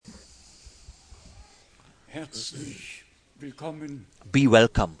Be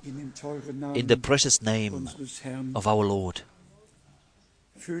welcome in den teuren in the Namen precious name unseres Herrn. of our Lord.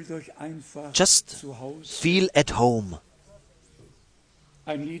 Fühlt euch einfach Just zu Hause. feel at home.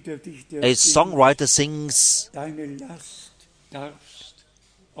 Ein Liederdichter A singt, songwriter sings, deine Last darfst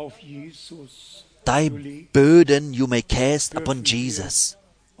auf Jesus thy du legen. burden you may cast upon Dürfen wir Jesus.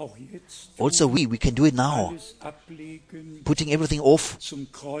 auch jetzt Also tun, we can do it now, alles ablegen, putting everything off, zum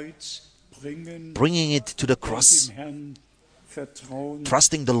Kreuz bringen, bringing it to the und cross, dem Herrn vertrauen.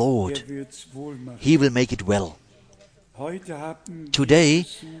 trusting the Lord. Er wird's wohl machen. He will make it well. Heute haben wir Today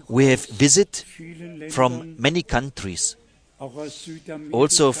Besuch we have aus visit vielen Ländern, from many countries, auch aus Südamerika,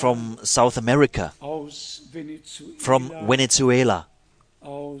 also from South America, aus Venezuela, from Venezuela,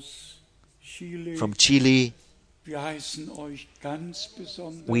 aus Chile. from Chile. Wir heißen euch ganz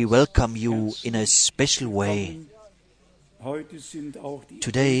besonders We welcome you herzlich in a special way. willkommen. Heute sind auch die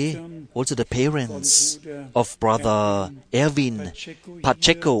Today, Eltern also the parents von Bruder of Brother Erwin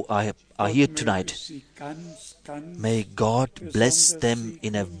Pacheco are here Gott möge tonight. sie ganz, ganz May God bless them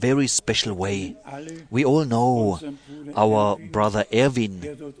in a very special way. We all know unseren Bruder our Erwin, brother Erwin,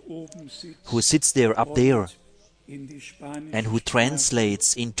 der dort oben sitzt, who sits there up there in die spanische and who Sprache.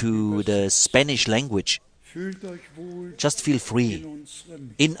 translates into the Spanish language. Fühlt euch wohl Just feel in free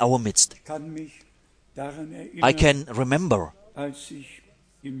unserem. in our midst. Ich kann mich daran erinnern, I can remember als ich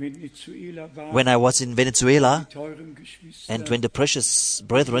in Venezuela war, when I was in Venezuela die teuren Geschwister and when the precious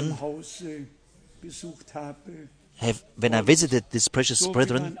brethren im Hause besucht habe, when I visited these precious so wie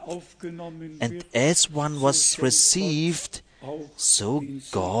brethren, man aufgenommen and wird, as one so was schenkt Gott received, auch so den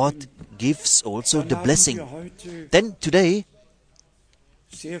Segen. God gives also Dann the haben blessing. wir heute Then today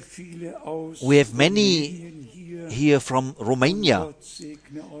sehr viele aus we have many Rumänien hier. here from Und Romania, Gott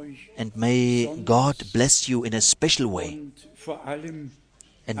segne euch and may God bless you in a special way. und vor allem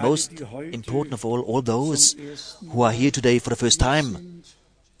And alle, most die heute important of all those zum ersten who are here today for the first Mal time, sind.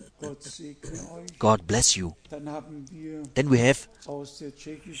 Gott segne euch. God bless you. Dann haben wir Then we have aus der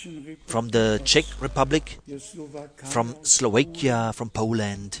Tschechischen Republik, from the Czech Republic, der Slowakei, from aus Slovakia, from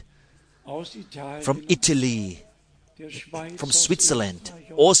Poland, Polen, aus Italien, from Italy, der Schweiz, from aus Switzerland,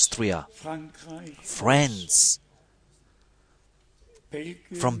 Österreich, aus Austria, Frankreich, France,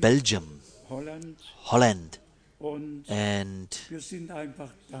 Belgien, from Belgium, Holland, Holland, und and wir sind einfach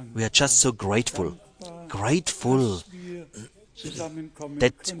dankbar, we are just so grateful, grateful dass wir zusammenkommen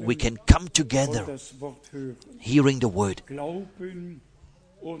that können we can come und together das Wort hören, hearing the word, glauben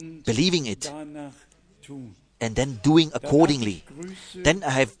und believing it, danach tun. and then doing accordingly. Dann habe ich Grüße Then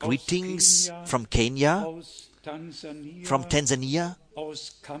I have aus greetings Kenia, from Kenya, aus Tansania, from Tanzania,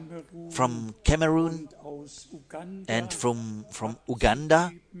 aus Kamerun, from Cameroon, und aus Uganda, and from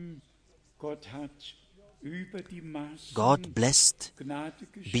Uganda. Gott hat über die Maßen God blessed Gnade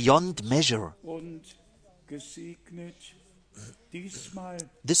geschenkt beyond measure. und gesegnet. Diesmal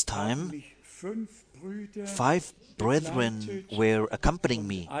This haben time, mich 5 Brüder 5 brethren begleitet were accompanying und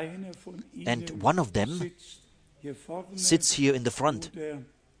me, einer von ihnen and one of them sitzt hier vorne, sits here in the front. Bruder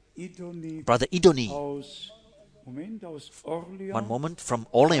Idoni Brother Idoni, aus Orléans, one moment, from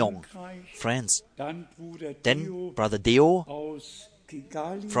Orléans, Frankreich. France. Dann Bruder Then Deo Brother Deo aus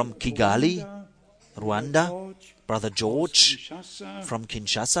Kigali, from Kigali, Ruanda, Rwanda, Brother George Kinshasa, from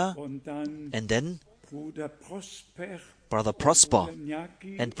Kinshasa, und dann and then Bruder Prosper, Brother Prosper Bruder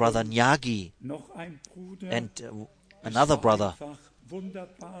Nyaki and Brother und Nyagi noch ein Bruder. and Es another war brother. einfach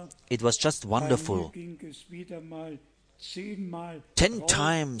wunderbar. It was just Bei mir wonderful. ging es wieder mal 10-mal 10 rauf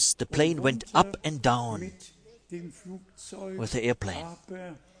times the und plane went runter up and down mit dem Flugzeug, with the airplane,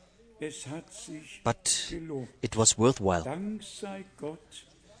 aber es hat sich but gelohnt. it was worthwhile. Dank sei Gott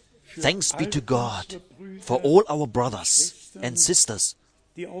für Thanks be all to God unsere Brüder, for all our brothers and sisters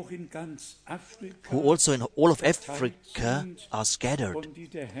die auch in ganz Afrika who also in all of verteilt Africa sind are scattered, und die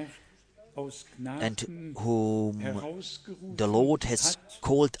der Herr aus and Gnaden whom herausgerufen the Lord has hat.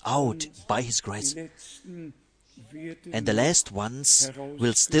 called out Und by His die grace, letzten werden and the noch last ones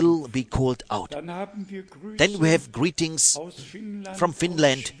will still be called out. Dann haben wir Grüße Then we have greetings aus Finnland, from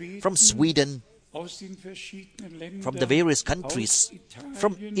Finland, aus Schweden, from Sweden, aus den verschiedenen Ländern, from the various aus countries, Italien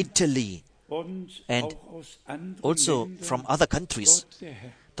from Italy, und and auch aus anderen also Ländern. from other countries. Gott, der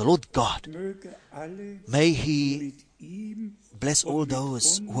Herr, The Lord God, möge alle may He mit ihm bless all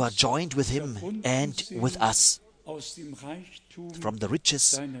those who are joined with Him and with us aus dem Reichtum from the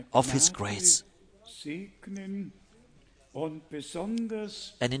riches seiner of His Gnade grace. segnen und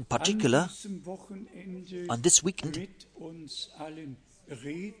besonders And in particular, an diesem Wochenende on this weekend, mit uns allen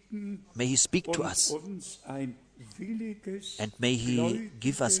reden may He speak to und us, uns ein williges, and may He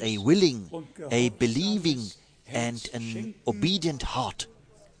give us a gläubiges willing, und a gehorsames believing, Herz and an schenken, obedient heart,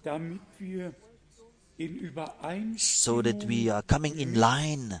 damit wir so that we are coming in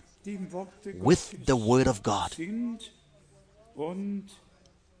line dem Worte with the Gottes Word of God, sind und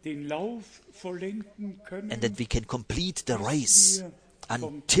den Lauf vollenden können, and that we can complete the race wir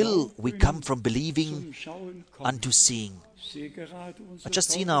until we come from believing zum Schauen kommen. unto seeing. Sehe gerade unsere I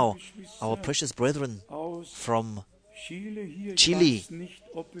just see tollen now Geschwister our precious brethren aus from Chile hier. Chile. Ich weiß nicht,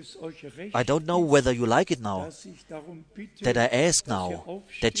 ob es euch recht I don't know whether you like it now, dass ich darum bitte, that I ask dass ihr now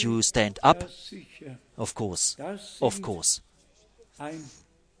aufsteht. that you stand up. Ja, sicher. Of course, Das of sind course.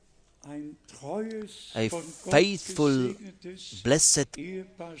 ein treues, A von Gott faithful, gesegnetes blessed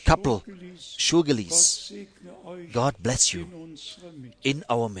Ehepaar couple, Schurgelis. Gott Shurgelis. segne euch God bless you in unserer Mitte. in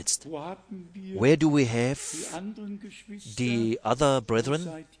our midst. Wo haben wir Where do we die have anderen Geschwister? the other brethren?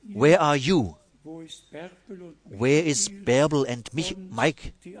 Where are you? Wo ist Bärbel und Where is Michael Bärbel and und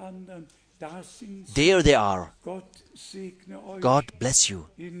Mike? die anderen? Da sind sie. There they are. Gott segne euch God bless you.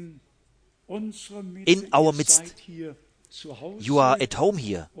 in unserer Mitte. In our Ihr midst. seid hier zu Hause. You are at home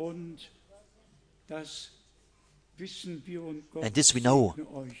here. Und das wissen wir und Gott And this we know.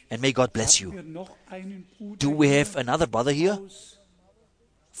 segne euch. And may God bless Haben you. wir noch einen Bruder Do we hier have another brother here aus?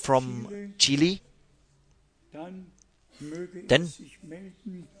 from Chile? Dann möge Then er sich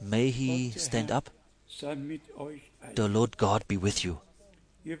melden. may he stand up. Sei mit euch ein. The Lord God be with you.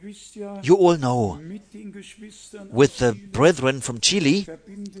 Ihr wisst ja, You all know, mit den Geschwistern with aus the Chile brethren from Chile,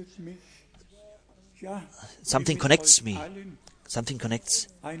 verbindet mich, ja, something wie mit connects euch me. allen Something connects.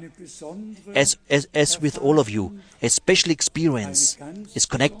 eine besondere, As with all of you, a special experience is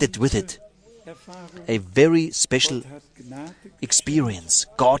connected with it. Erfahrung. A very special Gott hat Gnade experience.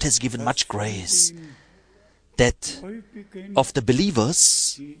 God has given much grace that Gläubigen, of the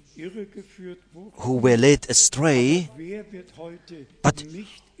believers die irregeführt wurden. who were led astray, Wer wird heute but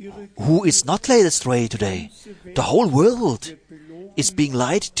nicht irregeführt? who is not led astray today? The whole world Wird belogen is being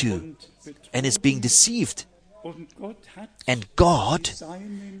lied to und betrogen. and is being deceived. Und Gott hat And God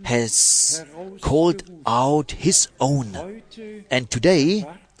seinen has called out His own. heute And today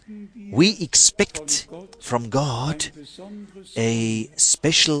warten wir we expect from God ein besonderes. a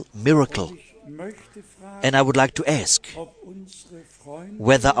special miracle. Ich möchte fragen, And I would like to ask ob unsere Freunde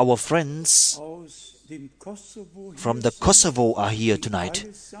whether our friends aus dem Kosovo from hier the Kosovo are here sind, tonight,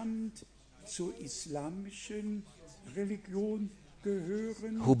 allesamt zur islamischen Religion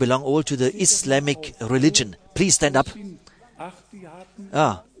gehören. who belong all to the Islamic religion. Please stand up. Ach, die haben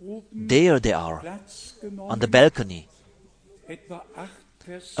Ah, oben there they are, Platz on genommen. the balcony. Etwa 8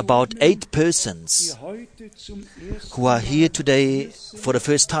 Personen, About 8 die persons heute zum ersten who are here Mal today hier sind, for the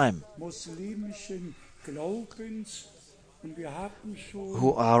first time, muslimischen Glaubens, und wir haben schon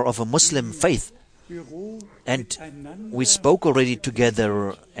who are of a Muslim faith. Büro And miteinander we spoke already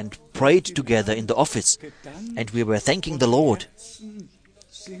together and prayed together in the office, gedankt, and we were thanking the Lord. Herzen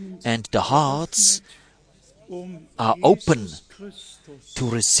sind And the hearts are Jesus open Christus to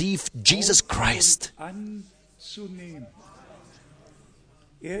receive Jesus Christ. anzunehmen.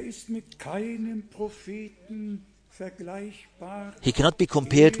 Ist mit keinem Propheten vergleichbar. He cannot be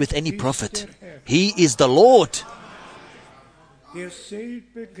compared with any prophet. He is the Lord,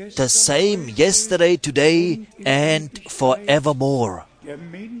 Derselbe the gestern, same yesterday, today, and forevermore, der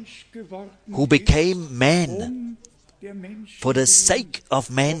Mensch geworden who became man der Mensch for the sake of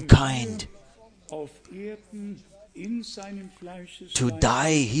mankind, auf Erden in seinem Fleisches to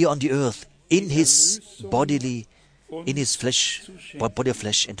die here on the earth in his bodily, in his flesh, body of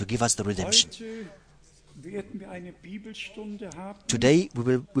flesh, and to give us the redemption. Heute werden wir eine Bibelstunde haben Today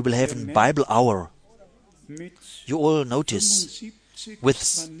we will have a Bible hour. mit You all notice 75 with-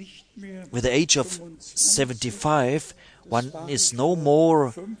 ist man nicht mehr with the age of 75, one is no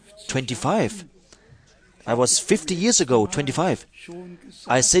more 25. I was 50 years ago, 25. schon gesagt.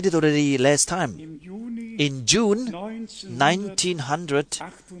 I said it already last time. Im Juni In June 1958,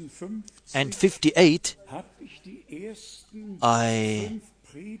 1958 habe ich die ersten I 5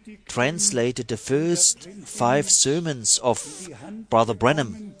 Predigten translated the first 5 sermons of Brother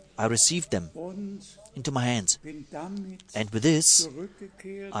Branham. I received them und into my hands. bin damit And with this,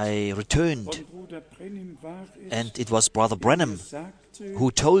 zurückgekehrt. I returned. Von Bruder Brennim war es, And it was Brother Branham sagte,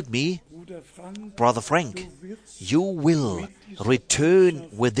 who told me, Bruder Frank, Brother Frank, du wirst you will return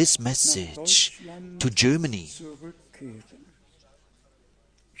with this message to Germany. zurückkehren.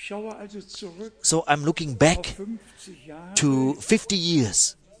 Ich schaue also zurück So I'm looking auf back 50 Jahre, to 50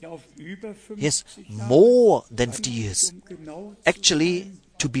 years. ja, auf über 50 Yes, Jahre, more than 50 years. um genau zu Actually, sein,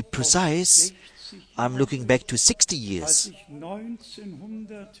 to be precise, 60 I'm looking back to 60 als years. ich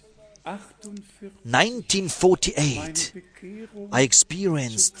 1948 meine 1948, Bekehrung I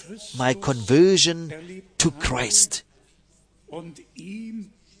experienced my conversion to Christ und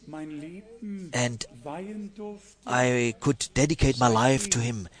ihm and I could dedicate my life to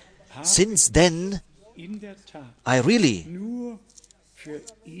Him. Since then, I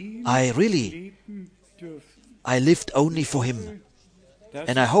lived only for Him.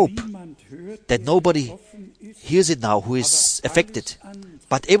 And I hope that nobody hears it now who is affected.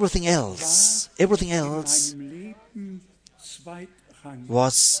 But everything else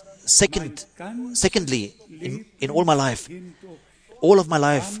was secondly in all my life. All of my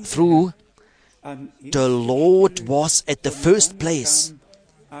life through, the Lord was at the first place.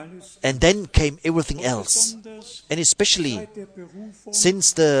 And then came everything else. And especially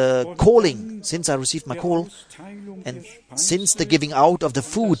since the calling, since I received my call, and since the giving out of the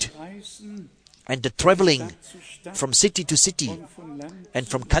food, and the traveling from city to city, and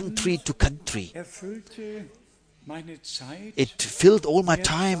from country to country, it filled all my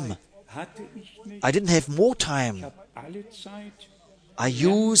time. I didn't have more time. I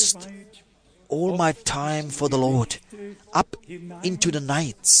used all my time for the Lord, up into the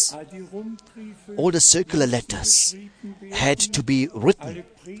nights. All the circular letters had to be written.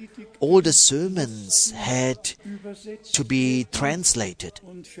 All the sermons had to be translated.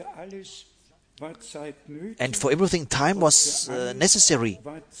 And for everything time was necessary.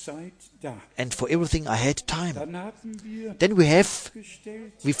 And for everything I had time. Then we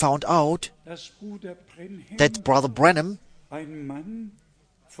found out that Brother Branham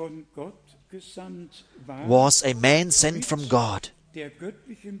was a man sent from God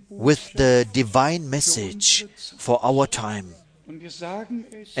with the divine message for our time.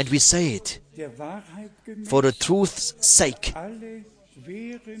 And we say it for the truth's sake.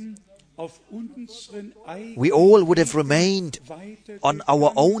 We all would have remained on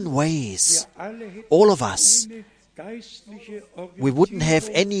our own ways. All of us. We wouldn't have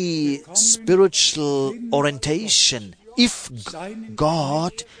any spiritual orientation if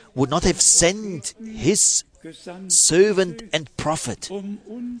God would not have sent His servant and prophet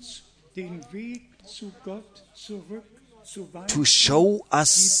to show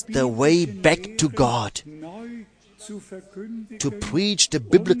us the way back to God, to preach the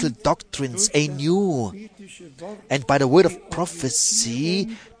biblical doctrines anew, and by the word of prophecy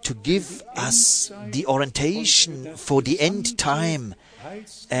to give us the orientation for the end time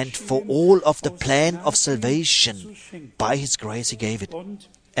and for all of the plan of salvation. By His grace He gave it.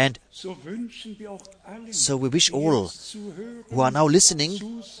 And so we wish all who are now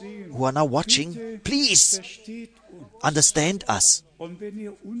listening, who are now watching, please understand us.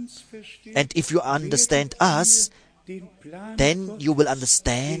 And if you understand us, then you will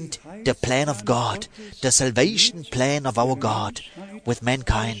understand the plan of God, the salvation plan of our God with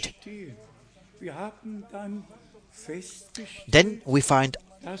mankind. Then we found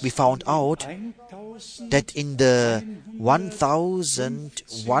out that in the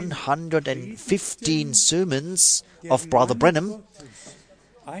 1,115 sermons of Brother Branham,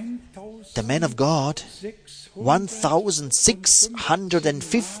 the man of God,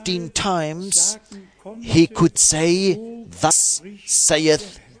 1,615 times he could say, "Thus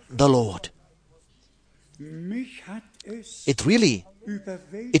saith the Lord."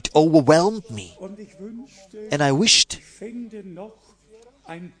 It overwhelmed me, and I wished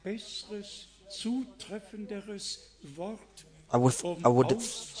I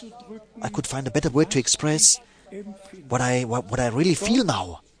could find a better word to express what I really feel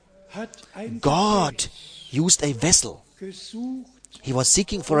now. God used a vessel. He was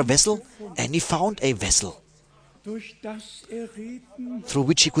seeking for a vessel, and He found a vessel through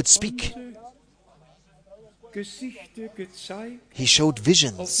which He could speak. He showed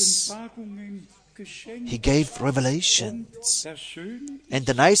visions. He gave revelations. And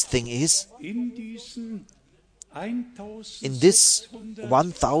the nice thing is, in this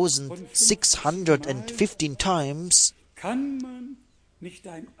 1,615 times,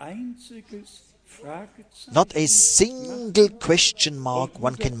 not a single question mark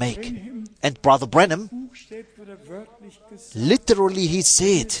one can make. And Brother Branham, literally he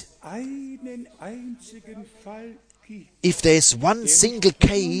said, if there is one single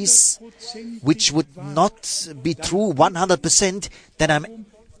case which would not be true 100%, then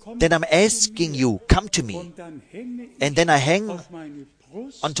I'm asking you, come to me. And then I hang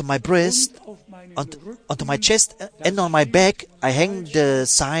onto my breast, onto my chest, and on my back, I hang the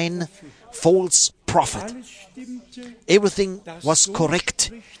sign, false prophet. Everything was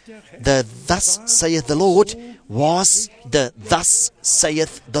correct. The "Thus saith the Lord" was the "Thus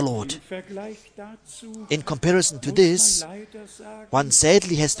saith the Lord." In comparison to this, one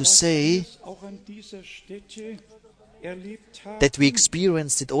sadly has to say that we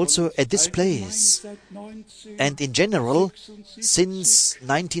experienced it also at this place. And in general, since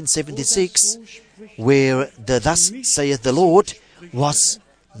 1976, where the Thus saith the Lord was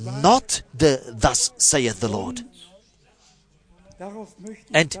not the Thus saith the Lord.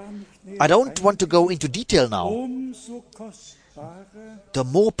 And I don't want to go into detail now. The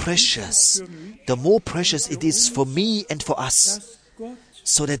more precious it is for me and for us,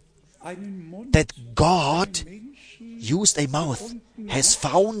 so that God used a mouth, has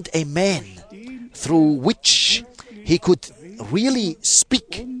found a man through which he could really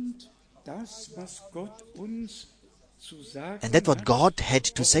speak. And that's what God had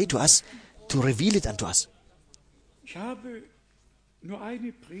to say to us, to reveal it unto us.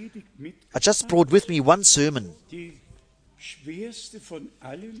 I just brought with me one sermon,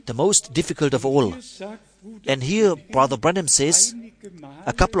 the most difficult of all. And here Brother Branham says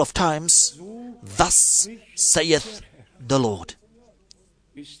a couple of times, "Thus saith the Lord."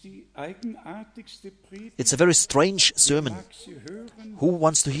 It's a very strange sermon. Who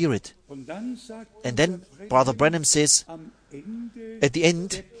wants to hear it? And then Brother Branham says, at the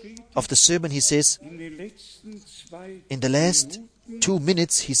end of the sermon, he says, in the last 2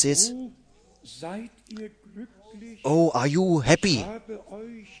 minutes, he says, "Oh, are you happy?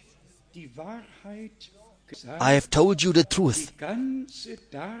 I have told you the truth."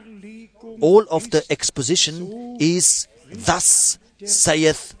 All of the exposition is, "Thus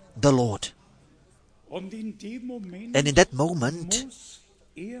saith the Lord." And in that moment,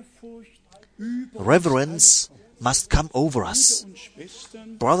 reverence must come over us.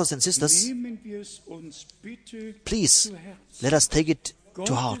 Brothers and sisters, please let us take it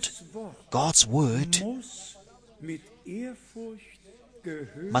to heart. God's word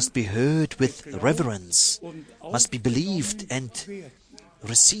must be heard with reverence, must be believed and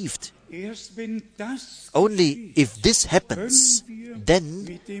received. Only if this happens,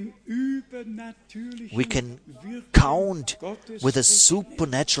 then we can count with the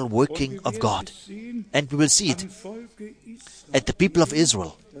supernatural working of God. And we will see it at the people of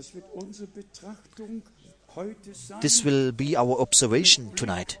Israel. This will be our observation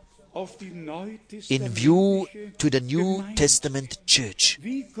tonight, in view to the New Testament church.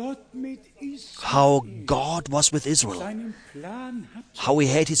 How God was with Israel, how He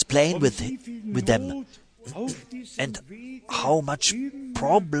had His plan with them, and how much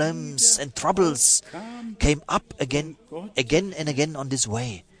problems and troubles came up again and again on this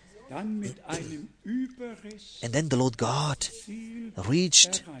way. And then the Lord God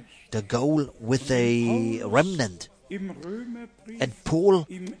reached the goal with a remnant. And Paul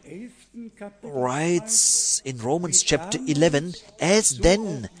writes in Romans chapter 11, "As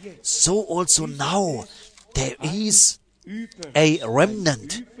then, so also now, there is a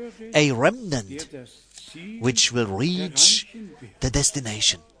remnant which will reach the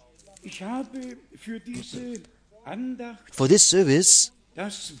destination." For this service,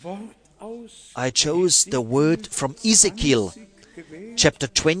 I chose the word from Ezekiel chapter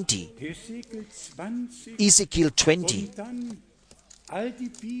 20. Ezekiel 20.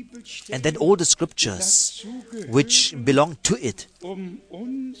 And then all the scriptures which belong to it,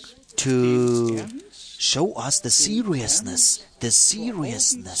 to show us the seriousness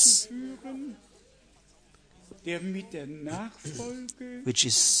which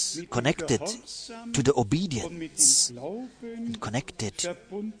is connected to the obedience and connected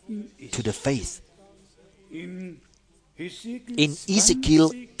to the faith. In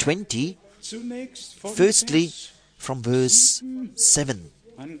Ezekiel 20, firstly from verse 7.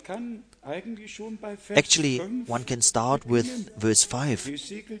 Actually, one can start with verse 5.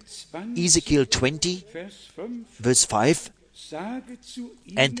 Ezekiel 20, verse 5.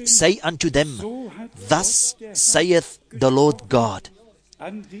 "And say unto them, Thus saith the Lord God,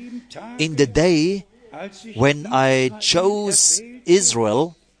 in the day when I chose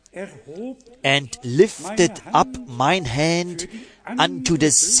Israel and lifted up mine hand unto the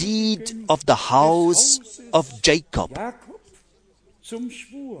seed of the house of Jacob,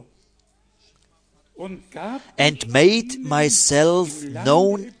 and made myself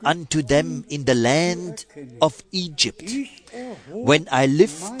known unto them in the land of Egypt, when I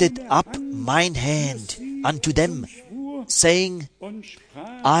lifted up mine hand unto them, saying,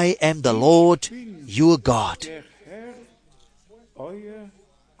 I am the Lord your God."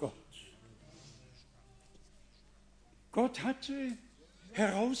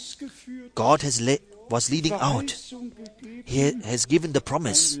 God was leading out. He has given the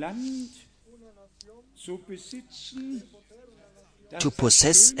promise to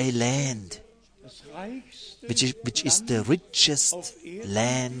possess a land which is the richest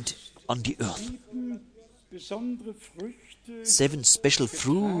land on the earth. 7 special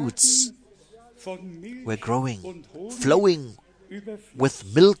fruits were growing, flowing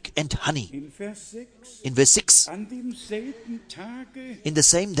with milk and honey. In verse 6, in the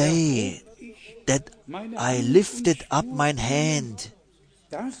same day that I lifted up mine hand,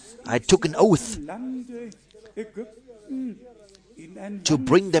 I took an oath to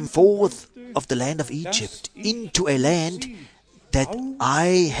bring them forth of the land of Egypt into a land that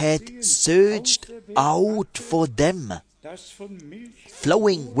I had searched out for them,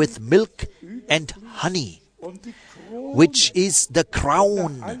 flowing with milk and honey, which is the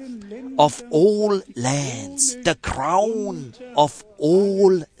crown of all lands, the crown of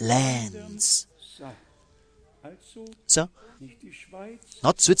all lands. So,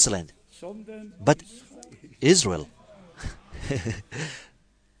 not Switzerland, but Israel.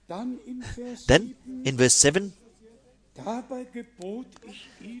 Then, in verse 7,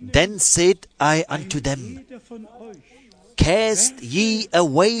 then said I unto them, cast ye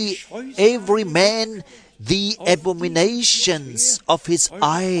away every man the abominations of his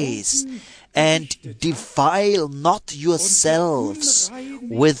eyes, and defile not yourselves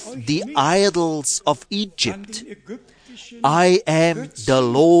with the idols of Egypt. I am the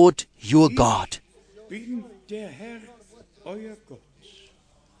Lord your God.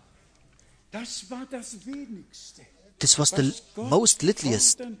 This was the most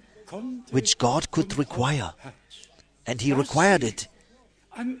littlest which God could require. And He required it.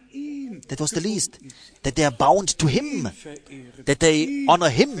 That was the least. That they are bound to Him. That they honor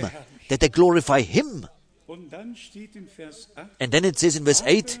Him. That they glorify Him. And then it says in verse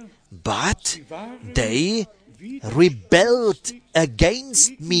 8, but they rebelled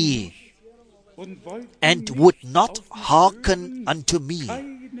against me and would not hearken unto me.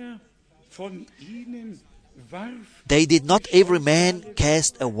 They did not every man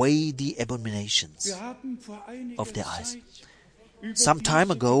cast away the abominations of their eyes. Some time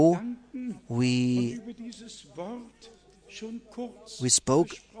ago, we spoke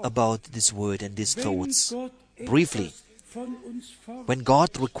about this word and these thoughts briefly. When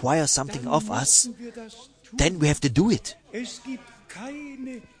God requires something of us, then we have to do it.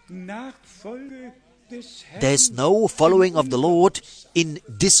 There is no following of the Lord in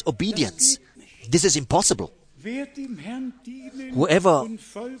disobedience. This is impossible. Whoever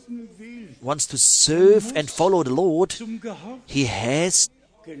wants to serve and follow the Lord, he has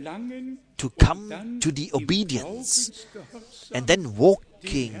to come to the obedience and then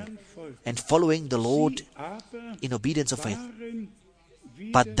walking and following the Lord in obedience of faith.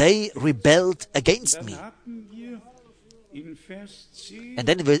 But they rebelled against me. And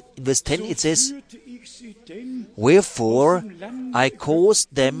then in verse 10 it says, wherefore I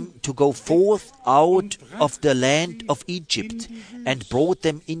caused them to go forth out of the land of Egypt, and brought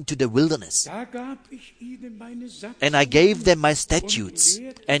them into the wilderness. And I gave them my statutes,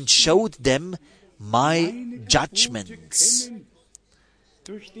 and showed them my judgments,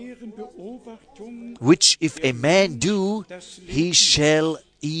 which if a man do, he shall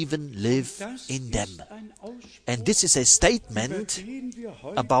even live in them. And this is a statement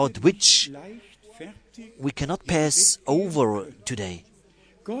about which we cannot pass over today.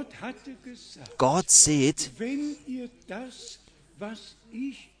 God said,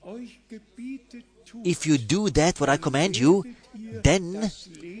 if you do that what I command you, then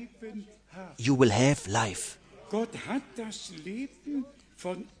you will have life.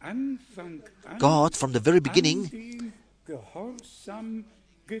 God, from the very beginning,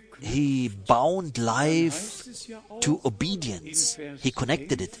 He bound life to obedience. He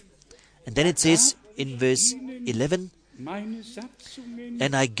connected it. And then it says in verse 11,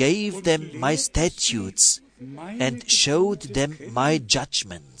 and I gave them my statutes, and showed them my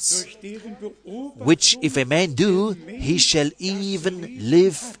judgments, which if a man do, he shall even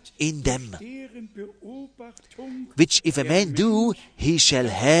live in them. Which if a man do, he shall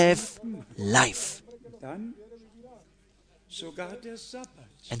have life.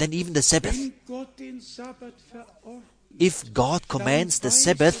 And then even the Sabbath. If God commands the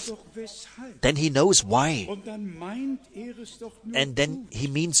Sabbath, then He knows why. And then He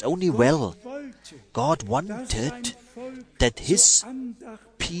means only well. God wanted that His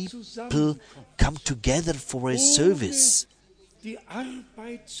people come together for a service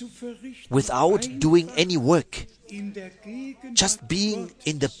without doing any work, just being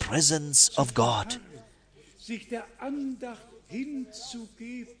in the presence of God,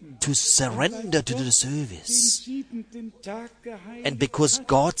 to surrender to the service. And because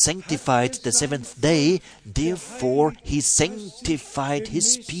God sanctified the seventh day, therefore He sanctified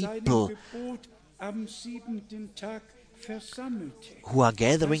His people who are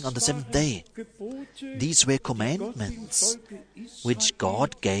gathering on the seventh day. These were commandments which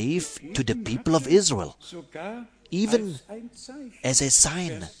God gave to the people of Israel, even as a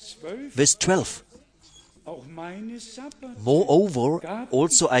sign. Verse 12. Moreover,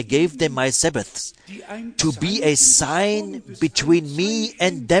 also I gave them my Sabbaths, to be a sign between me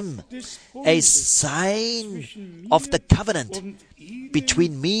and them, a sign of the covenant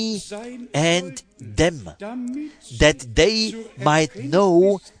between me and them, that they might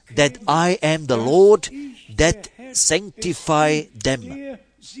know that I am the Lord that sanctify them.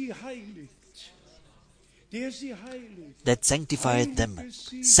 That sanctified them.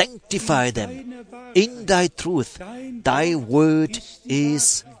 Sanctify them in thy truth. Thy word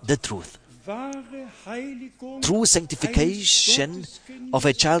is the truth. True sanctification of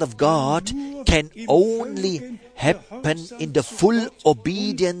a child of God can only happen in the full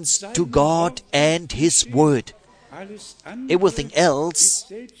obedience to God and His word. Everything else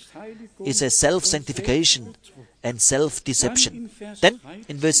is a self-sanctification and self-deception. Then,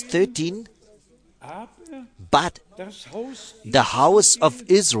 in verse 13, but the house of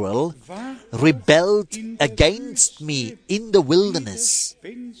Israel rebelled against me in the wilderness.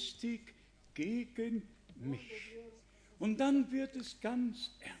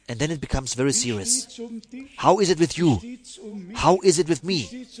 And then it becomes very serious. How is it with you? How is it with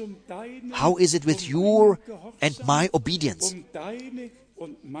me? How is it with your and my obedience?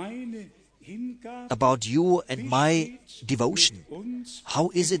 About you and my devotion.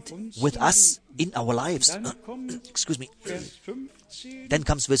 How is it with us in our lives? Excuse me. Then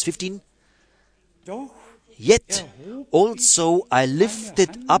comes verse 15. Yet also I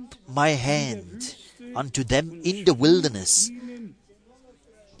lifted up my hand unto them in the wilderness,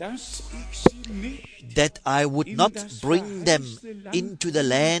 that I would not bring them into the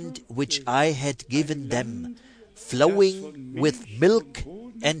land which I had given them, flowing with milk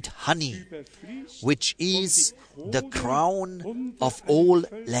and honey, which is the crown of all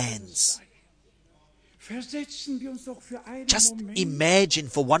lands. Just imagine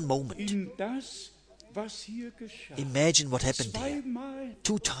for one moment. Imagine what happened here.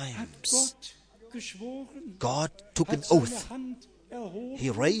 2 times God took an oath. He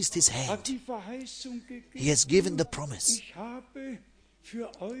raised his hand. He has given the promise.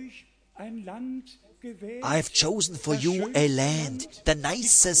 I have chosen for you a land, the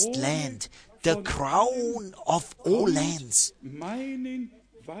nicest land, the crown of all lands.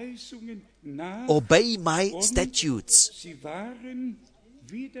 Obey my statutes.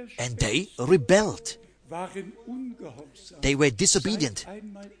 And they rebelled. They were disobedient.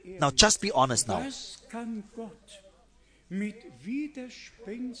 Now just be honest now.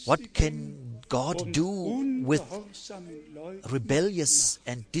 What can God do with rebellious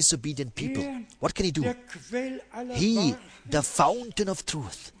and disobedient people? What can He do? He, the fountain of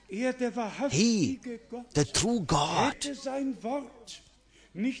truth. He, the true God.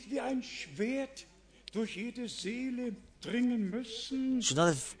 Should not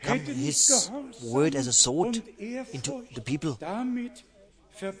have come His word as a sword into the people.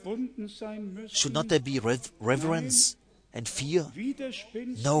 Should not there be reverence and fear?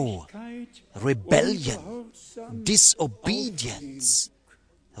 No. Rebellion, disobedience,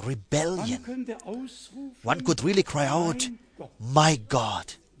 rebellion. One could really cry out, my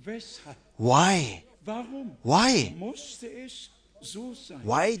God. Why? Why?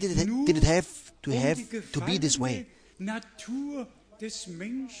 Why did it have to be this way?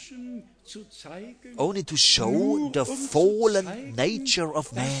 Only to show the fallen nature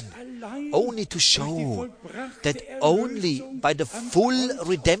of man. Only to show that only by the full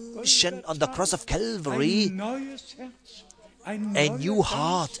redemption on the cross of Calvary, a new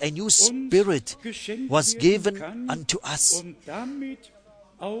heart, a new spirit was given unto us.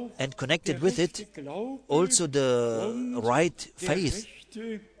 And connected with it, also the right faith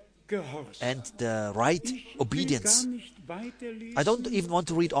and the right obedience. I don't even want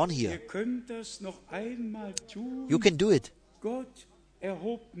to read on here. You can do it.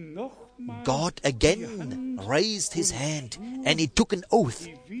 God again raised His hand and He took an oath.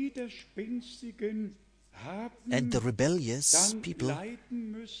 And the rebellious people,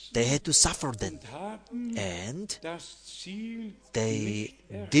 they had to suffer then. And they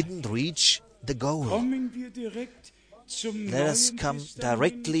didn't reach the goal. Let us come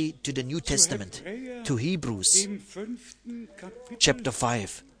directly to the New Testament, to Hebrews, chapter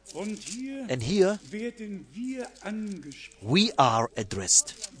 5. And here, we are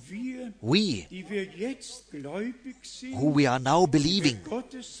addressed. We, who we are now believing,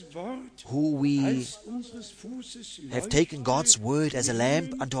 who we have taken God's word as a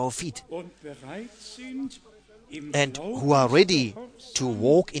lamp unto our feet, and who are ready to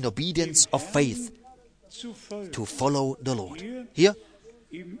walk in obedience of faith, to follow the Lord. Here,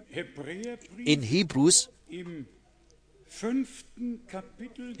 in Hebrews, in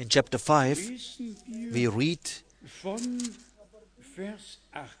chapter 5, we read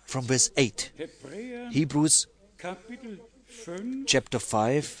from verse 8. Hebrews chapter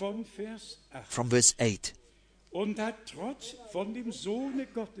 5, from verse 8. Und hat trotz von dem Sohne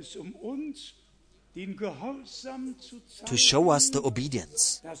Gottes uns den Gehorsam zu zeigen, to show us the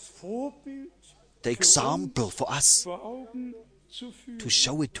obedience, das Vorbild the example for us, vor Augen zu führen. to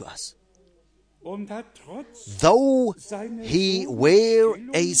show it to us. Und hat trotz Though seiner he were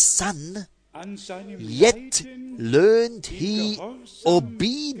a son, an seinem yet Leiden learned he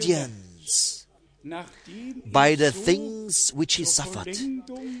obedience nachdem by the things which he suffered,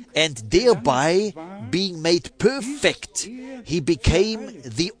 and thereby being made perfect, he became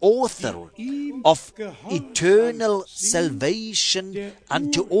the author of eternal salvation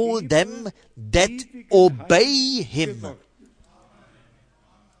unto all them that obey him.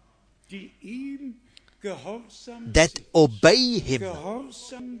 That obey him.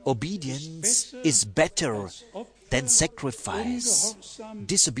 Obedience is better than sacrifice.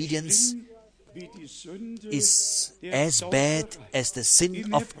 Disobedience is as bad as the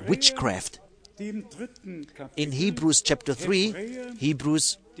sin of witchcraft. In Hebrews chapter 3,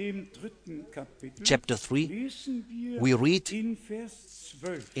 we read in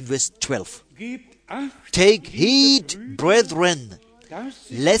verse 12, "Take heed, brethren,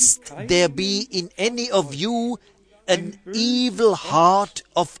 lest there be in any of you an evil heart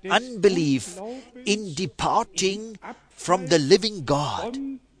of unbelief in departing from the living God."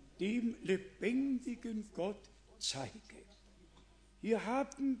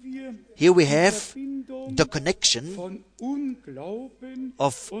 Here we have the connection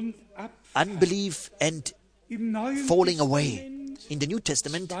of unbelief and falling away. In the New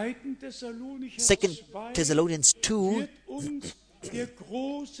Testament, 2 Thessalonians 2,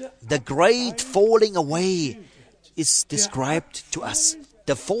 the great falling away is described to us.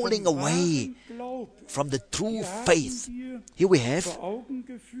 The falling away from the true faith. Here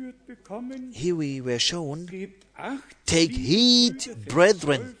we were shown, "Take heed,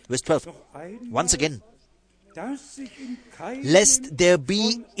 brethren," verse 12, once again, "lest there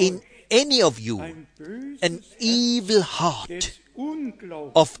be in any of you an evil heart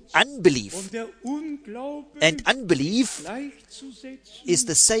of unbelief." And unbelief is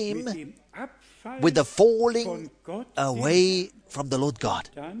the same with the falling away from the Lord God.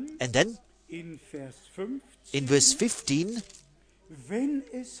 And then, in verse 15,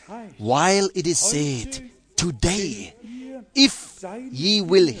 while it is said, "Today, if ye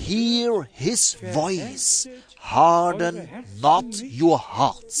will hear his voice, harden not your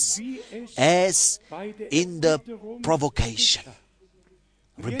hearts, as in the provocation,"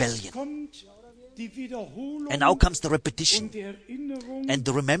 rebellion. And now comes the repetition and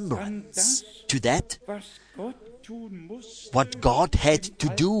the remembrance to that, what God had to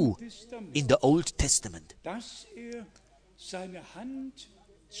do in the Old Testament.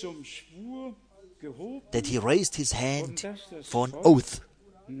 That he raised his hand for an oath,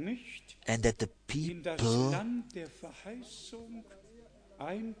 and that the people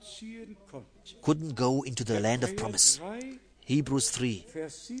couldn't go into the land of promise. Hebrews 3,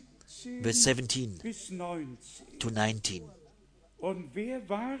 verse 17 to 19.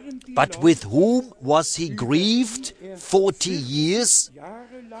 "But with whom was he grieved 40 years?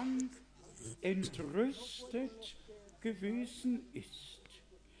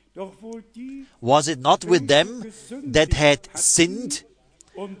 Was it not with them that had sinned,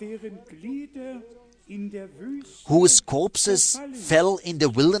 whose corpses fell in the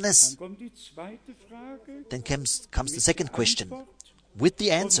wilderness?" Then comes the second question, with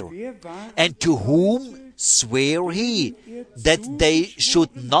the answer, "And to whom sware he that they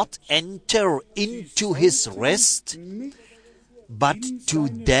should not enter into his rest, but to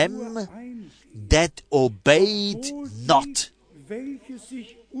them that obeyed not?"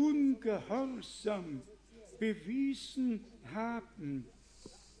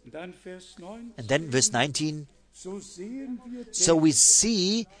 And then verse 19, "So we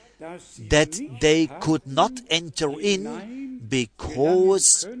see that they could not enter in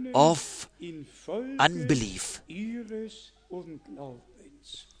because of unbelief."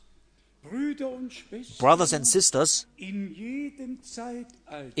 Brothers and sisters,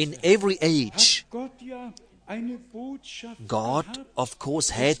 in every age, God, of course,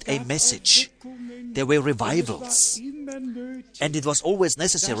 had a message. There were revivals, and it was always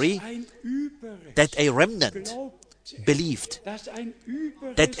necessary that a remnant believed,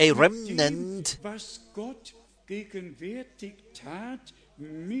 that a remnant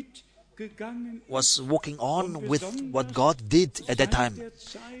was walking on with what God did at that time.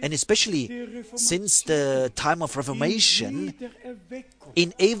 And especially since the time of Reformation,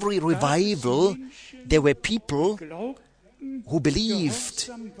 in every revival, there were people who believed,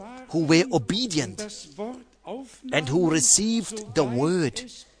 who were obedient, and who received the word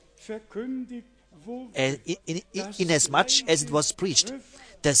inasmuch as it was preached.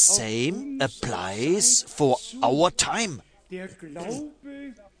 The same applies for our time.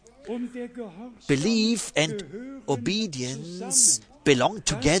 Belief and obedience belong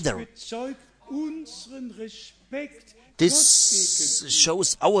together. This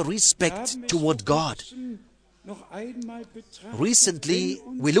shows our respect toward God. Recently,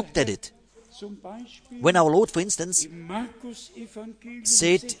 we looked at it. When our Lord, for instance,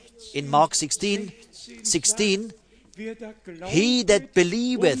 said in Mark 16, "He that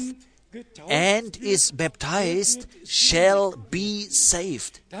believeth and is baptized shall be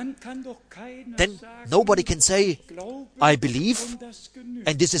saved." Then nobody can say, "I believe,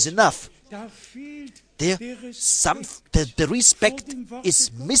 and this is enough." The respect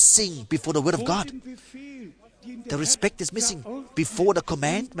is missing before the Word of God. The respect is missing before the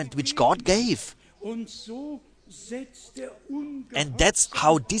commandment which God gave. And that's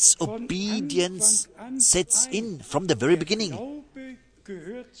how disobedience sets in from the very beginning.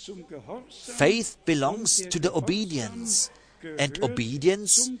 Faith belongs to the obedience, and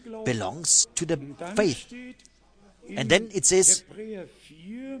obedience belongs to the faith. And then it says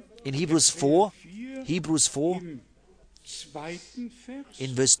in Hebrews 4,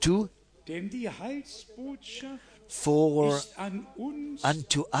 in verse 2, "For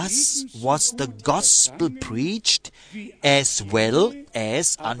unto us was the gospel preached as well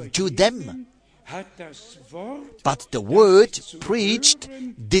as unto them. But the word preached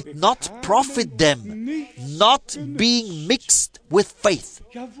did not profit them, not being mixed with faith."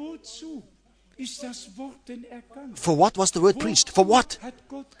 For what was the word preached? For what?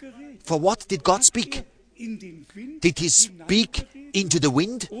 For what did God speak? Did He speak into the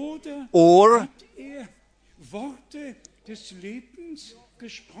wind? Or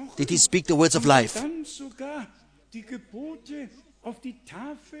did He speak the words of life?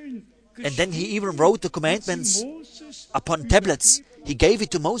 And then He even wrote the commandments upon tablets. He gave it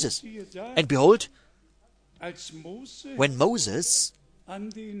to Moses. And behold, when Moses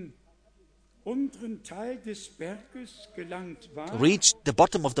reached the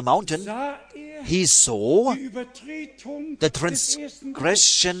bottom of the mountain, he saw the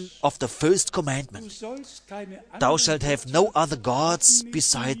transgression of the first commandment. "Thou shalt have no other gods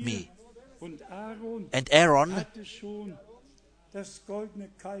beside me." And Aaron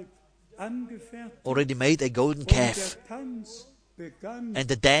already made a golden calf, and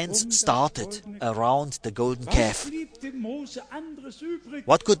the dance started around the golden calf.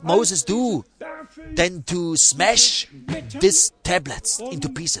 What could Moses do than to smash these tablets into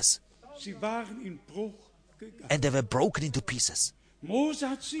pieces? And they were broken into pieces.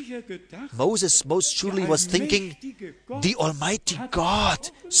 Moses most surely was thinking, the Almighty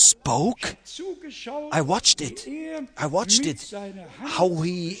God spoke. I watched it, how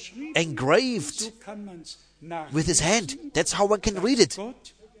He engraved with His hand. That's how one can read it.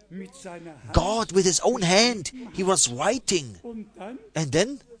 God with His own hand, He was writing. And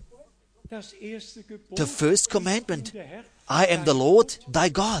then the first commandment, "I am the Lord thy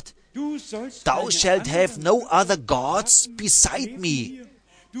God. Thou shalt have no other gods beside me.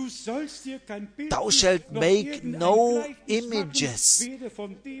 Thou shalt make no images,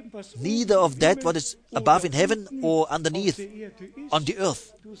 neither of that what is above in heaven or underneath on the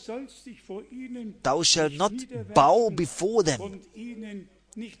earth. Thou shalt not bow before them,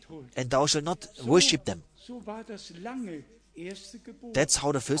 and thou shalt not worship them." That's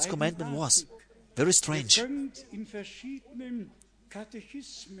how the first commandment was. Very strange.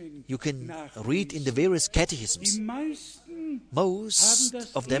 You can read in the various catechisms. Most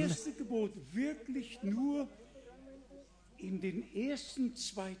of them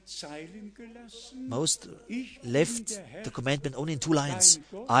left the commandment only in 2 lines.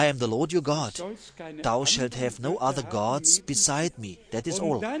 "I am the Lord your God. Thou shalt have no other gods beside me." That is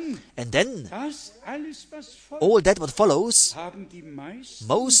all. And then, all that what follows,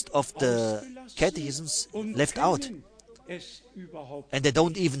 most of the catechisms left out. And they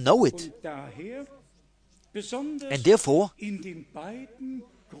don't even know it. And therefore,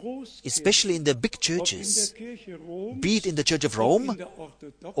 especially in the big churches, be it in the Church of Rome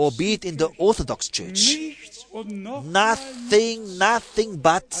or be it in the Orthodox Church, nothing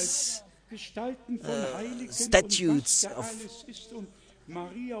but statutes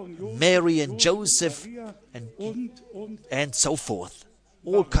Mary and Joseph and so forth.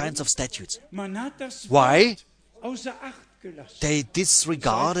 All kinds of statutes. Why? They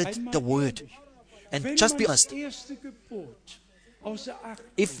disregarded the word. And just be honest,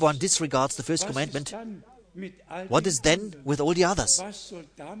 if one disregards the first commandment, what is then with all the others?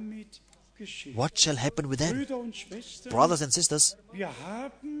 What shall happen with them? Brothers and sisters, we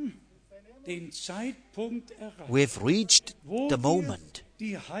have reached the moment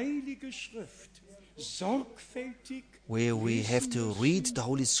where we have to read the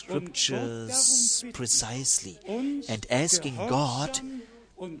Holy Scriptures precisely and asking God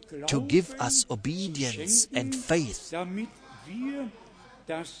to give us obedience and faith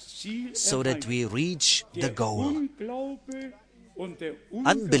so that we reach the goal.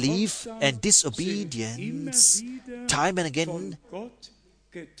 Unbelief and disobedience, time and again,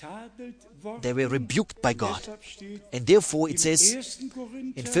 they were rebuked by God. And therefore it says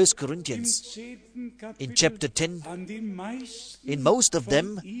in 1 Corinthians, in chapter 10, in most of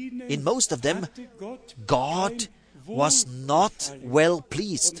them, God was not well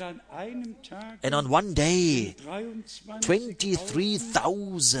pleased. And on one day,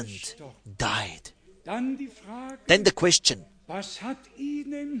 23,000 died. Then the question,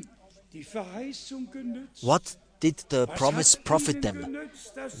 what did the promise profit them?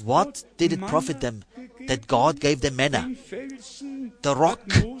 What did it profit them that God gave them manna? The rock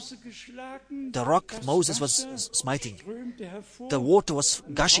Moses was smiting. The water was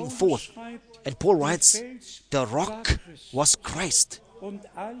gushing forth. And Paul writes, the rock was Christ.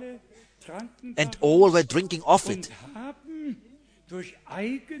 And all were drinking of it.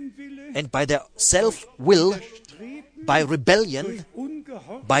 And by their self-will, by rebellion,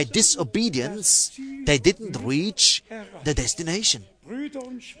 by disobedience, they didn't reach the destination.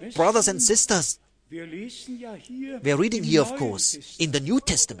 Brothers and sisters, we are reading here, of course, in the New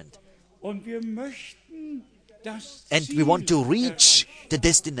Testament. And we want to reach the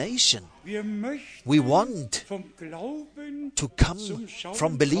destination. We want to come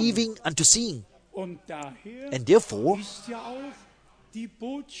from believing unto seeing. And therefore,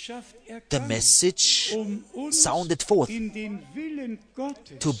 the message sounded forth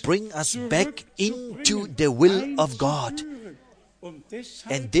to bring us back into the will of God.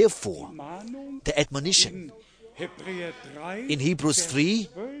 And therefore, the admonition in Hebrews 3,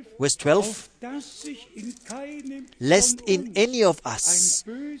 verse 12, lest in any of us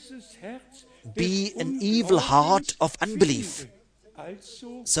be an evil heart of unbelief.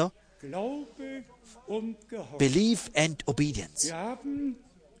 So, belief and obedience. At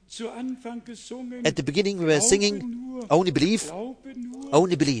the beginning we were singing, only believe,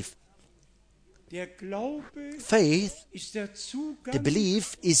 only believe. Faith, the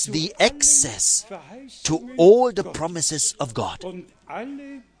belief, is the access to all the promises of God.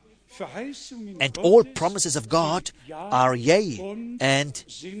 And all promises of God are yea and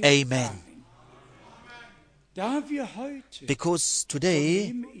amen. Because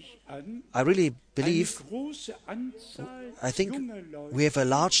today, I really believe, I think we have a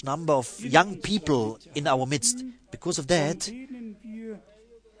large number of young people in our midst. Because of that,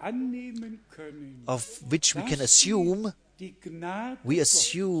 of which we can assume,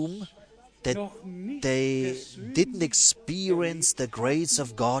 that they didn't experience the grace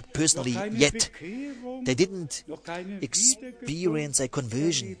of God personally yet. They didn't experience a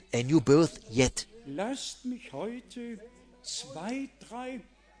conversion, a new birth yet.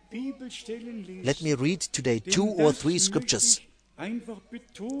 Let me read today 2 or 3 scriptures,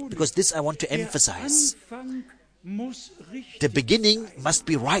 because this I want to emphasize. The beginning must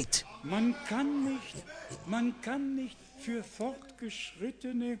be right.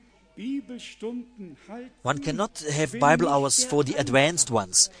 One cannot have Bible hours for the advanced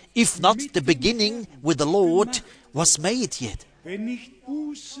ones, if not the beginning with the Lord was made yet.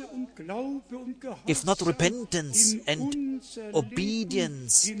 If not repentance and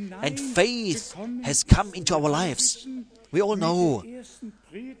obedience and faith has come into our lives. We all know,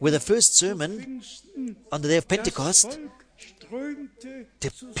 with the first sermon on the day of Pentecost,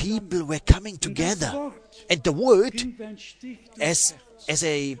 the people were coming together, and the word,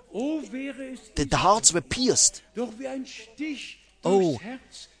 the hearts were pierced. Oh,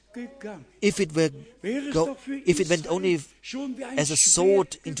 if it went only as a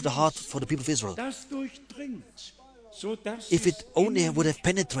sword into the heart for the people of Israel, if it only would have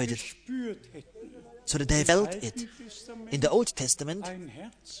penetrated, so that they felt it. In the Old Testament,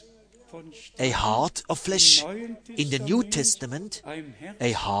 a heart of flesh. In the New Testament,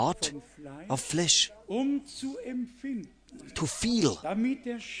 a heart of flesh. To feel,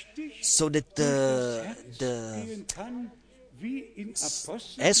 so that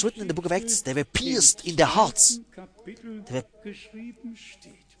as written in the book of Acts, they were pierced in their hearts.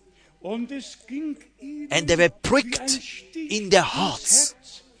 And they were pricked in their hearts.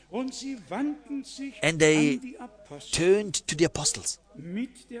 And they turned to the apostles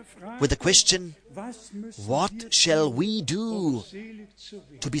with the question, what shall we do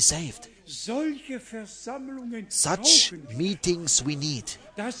to be saved? Such meetings we need.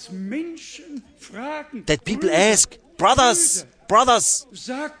 That people ask, brothers,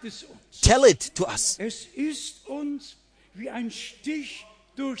 tell it to us.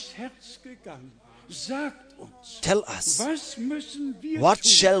 Tell us, what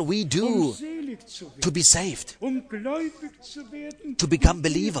shall we do to be saved, to become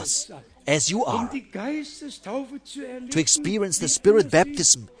believers as you are, to experience the Spirit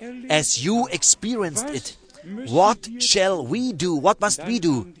baptism as you experienced it? What shall we do? What must we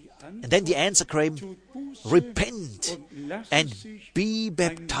do? And then the answer came, repent and be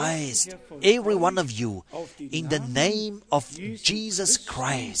baptized, every one of you, in the name of Jesus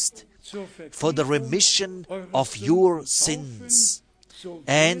Christ, for the remission of your sins,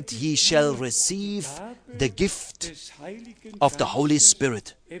 and ye shall receive the gift of the Holy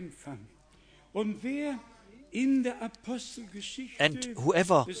Spirit. And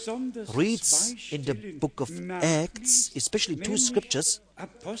whoever reads in the book of Acts, especially two scriptures,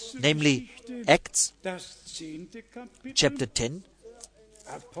 namely Acts chapter 10,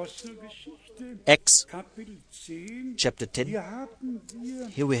 Acts chapter 10,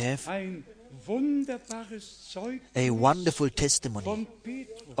 here we have a wonderful testimony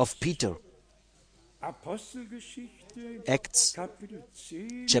of Peter. Acts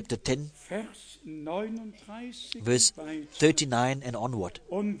chapter 10, verse 39 and onward.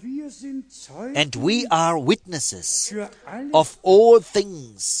 And we are witnesses of all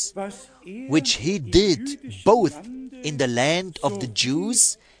things which he did, both in the land of the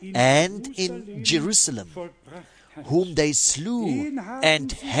Jews and in Jerusalem, whom they slew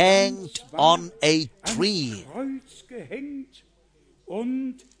and hanged on a tree.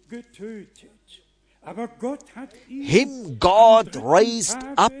 Him God raised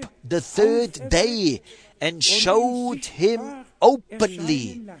up the third day and showed him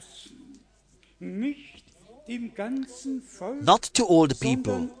openly, not to all the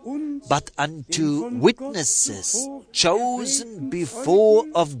people, but unto witnesses chosen before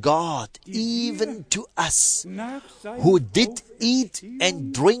of God, even to us, who did eat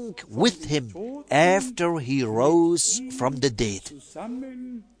and drink with him after he rose from the dead.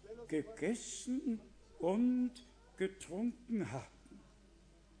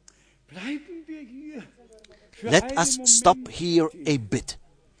 Let us stop here a bit.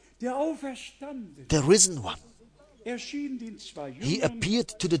 The risen one, he appeared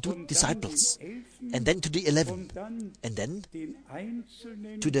to the two disciples, and then to the 11, and then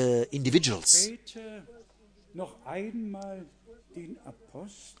to the individuals,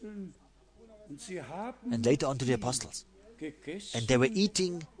 and later on to the apostles. And they were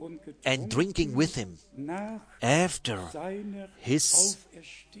eating and drinking with him after his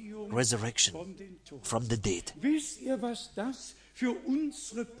resurrection from the dead.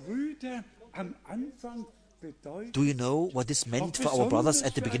 Do you know what this meant for our brothers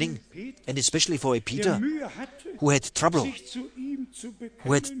at the beginning, and especially for a Peter who had trouble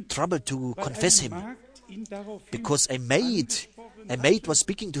to confess him, because a maid was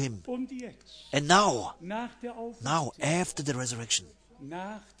speaking to him. And now, after the resurrection,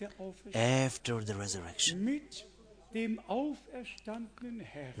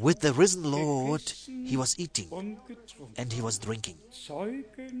 with the risen Lord, he was eating and he was drinking.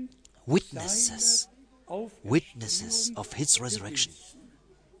 Witnesses of his resurrection.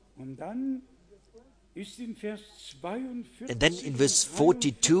 And then in verse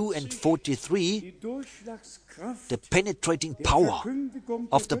 42 and 43, the penetrating power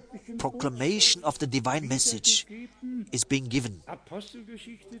of the proclamation of the divine message is being given.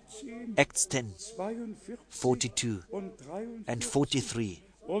 Acts 10, 42 and 43.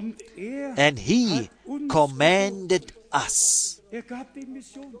 And he commanded us.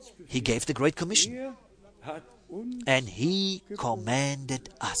 He gave the Great Commission. And he commanded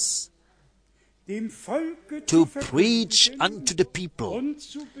us to preach unto the people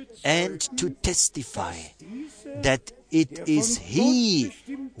and to testify that it is he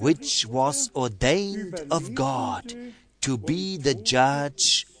which was ordained of God to be the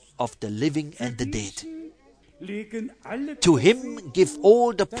judge of the living and the dead. To him give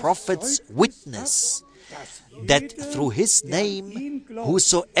all the prophets witness that through his name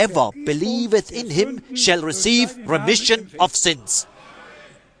whosoever believeth in him shall receive remission of sins.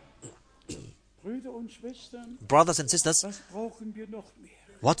 Brüder und Schwestern, Brothers and sisters, was brauchen wir noch mehr?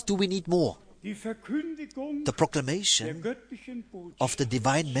 what do we need more? Die Verkündigung The der proclamation göttlichen of the Botschaft,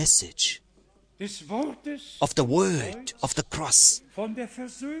 divine message, des Wortes, of the word, of the cross, von der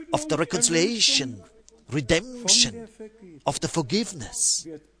Versöhnung, of the reconciliation, Erlösung, redemption, von der Vergebung, of the forgiveness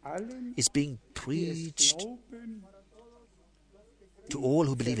wird allen, is being die es preached glauben, to all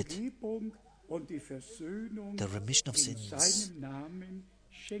who believe it. Vergebung und die Versöhnung The remission of in sins seinem Namen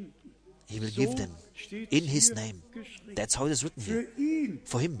schenken. He will give them in His name. That's how it is written here. Für ihn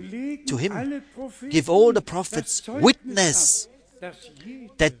For Him, legen to Him, alle Propheten give all the das prophets Zeugnis witness ab, dass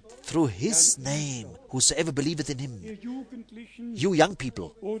jeder that through His name, whosoever believeth in Him, der Jugendlichen you young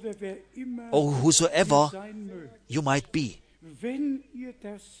people, oder wer immer or whosoever sein möge, you might be, wenn ihr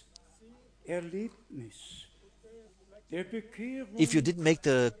das Erlebnis der Bekehrung if you didn't make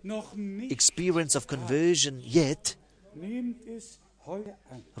the noch nicht experience of conversion yet, nehmt es heute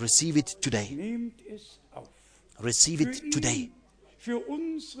an, receive it today. nehmt es auf. Receive Für it today. ihn, für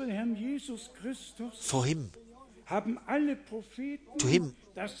unseren Herrn Jesus Christus For Him, haben alle Propheten To him,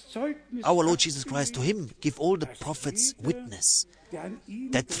 das Zeugnis our Lord Jesus Christ, to abgelegt, Him give all the dass prophets jeder, witness der an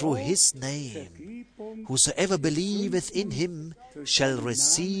ihn that through glaubt, His name, Vergebung, whosoever believeth in Him durch shall seinen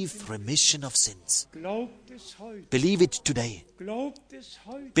receive Namen remission of sins. glaubt es heute, Believe it today. glaubt es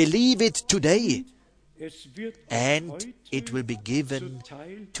heute, Believe it today, es wird and heute it will be given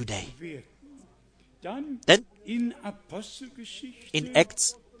zuteil today. werden. Dann Then, in Apostelgeschichte, in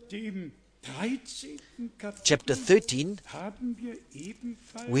Acts dem 13. Kapitel, chapter 13, haben wir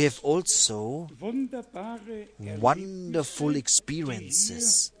ebenfalls we have also wunderbare wonderful Erlebnisse,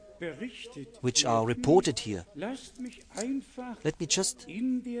 experiences die hier berichtet which are werden. reported here. Lasst mich einfach Let me just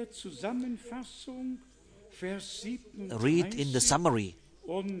in der Zusammenfassung Vers 37 read in the summary,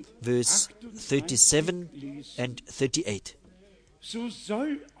 und verse 37 lesen. and 38. So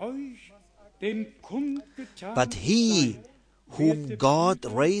soll euch denn kundgetan But He sein, whom werte God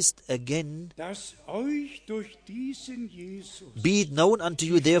Brüder, raised again, dass euch durch diesen Jesus be it known unto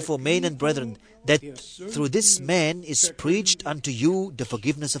you therefore, men and brethren, that through this man is preached unto you the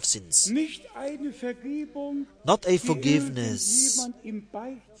forgiveness of sins. nicht eine Vergebung, Not a die forgiveness irgendjemand im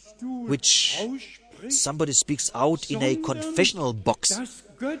Beichtstuhl which ausspricht, somebody speaks out in a confessional box, das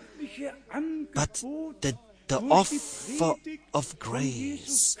göttliche but Angebot the durch die offer Predigt of von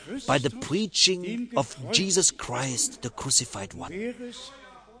grace Jesus by the Christus, preaching dem of Gekreuzigten. Jesus Christ, the crucified one. Wer es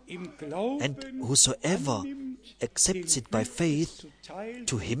im Glauben And whosoever annimmt, accepts dem it by wird es faith, zuteil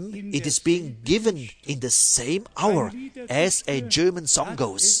to him in it is derselben being given in the same hour Ein Liederdichter as a German song hat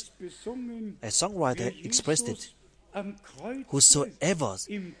goes. es besungen, A songwriter wer expressed Jesus it. am Kreuze Whosoever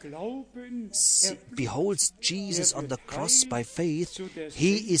im Glauben beholds Jesus on the cross by faith,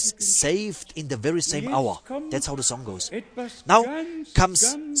 he is saved in the very same hour. That's how the song goes. etwas Now ganz, comes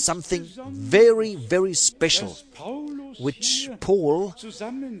ganz something Besonderes, very, very special, das Paulus which hier Paul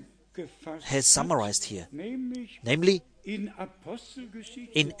zusammengefasst has summarized here, hat, nämlich namely in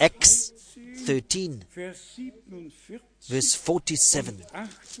Apostelgeschichte in Acts 13, 13, Vers 47 verse 47 und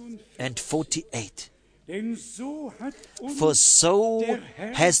 48. and 48. Denn so hat uns For so der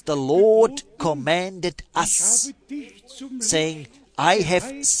Herr has the Lord geboten, commanded ich us, habe dich zum saying, Licht I der have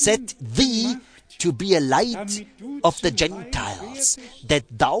Heiden set thee gemacht, to be a light damit du of the zum Heil Gentiles, werdest, that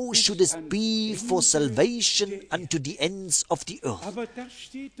thou bis shouldest ans be for Ende salvation der Erde. unto the ends of the earth. Aber das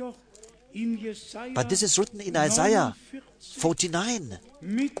steht doch in Jesaja But this is written in Isaiah 49 49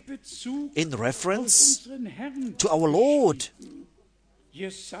 mit Bezug in auf reference unseren Herrn to our Lord.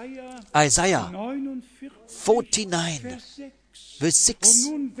 Jesaja Isaiah 49, 49, Vers 6. verse Und 6.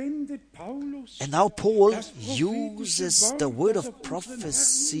 nun wendet Paulus And now Paul das prophetische uses the word das of auf unseren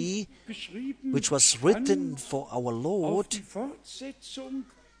prophecy Herrn geschrieben which was stand, written for our auf Lord. die Fortsetzung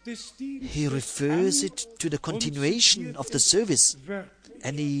des Dienstes He refers an it to the und continuation zitiert of the es service, wörtlich.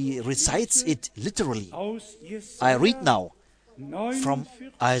 and he recites it literally. Aus I Jesaja read now from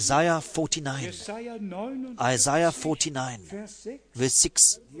 49, Isaiah 49. Jesaja 49, Isaiah 49, Vers 6. verse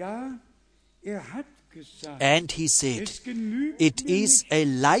 6. Ja, hat gesagt, And he said, es genügt It mir is nicht, a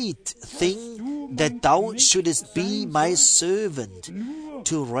light thing that thou shouldest be my servant, nur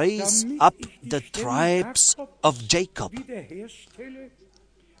to raise damit up ich die the Stämme tribes Jakobs of Jacob, wiederherstelle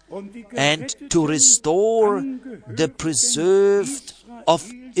und die and geretteten to restore the Angehörigen preserved of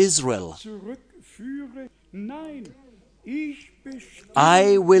Israel. zurückführe. Nein, ich bestehe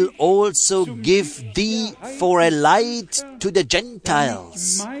I will dich also zum give Licht thee der for a Heiden light Völker, to the damit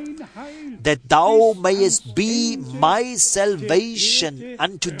Gentiles, mein Heil that thou bis mayest ans be Ende my der salvation Erde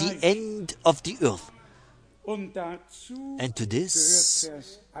unto the reicht. end of the earth. Und dazu And to gehört this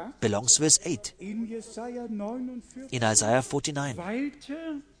Vers 8 belongs verse 8 in Jesaja 49. in Isaiah 49.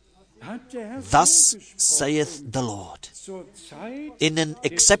 Weiter Thus saith the Lord, in an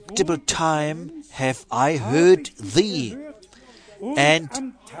acceptable time have I heard thee,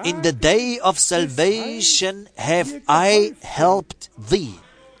 and in the day of salvation have I helped thee.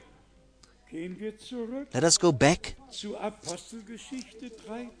 Let us go back to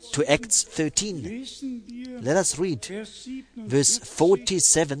Acts 13. Let us read verse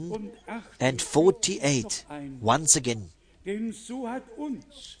 47 and 48 once again.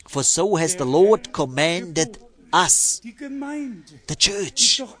 For so has the Lord commanded us. The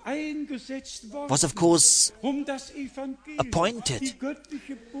church was, of course, appointed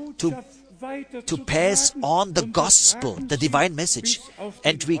to pass on the gospel, the divine message,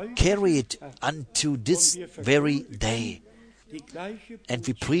 and we carry it unto this very day. And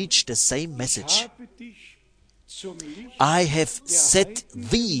we preach the same message. I have set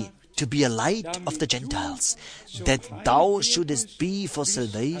thee to be a light of the Gentiles, that thou shouldest be for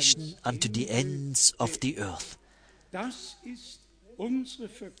salvation unto the ends of the earth.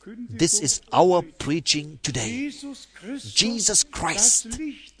 This is our preaching today. Jesus Christ,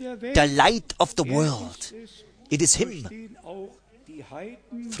 the light of the world. It is Him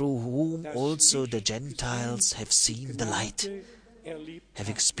through whom also the Gentiles have seen the light, have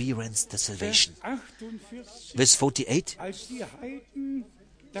experienced the salvation. Verse 48.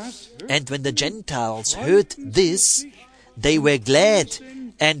 And when the Gentiles heard this, they were glad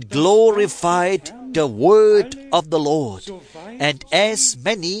and glorified the word of the Lord. And as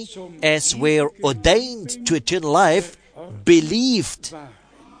many as were ordained to eternal life believed.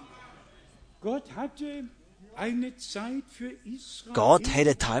 God had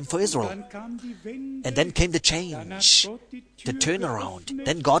a time for Israel. And then came the change, the turnaround.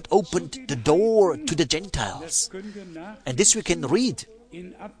 Then God opened the door to the Gentiles. And this we can read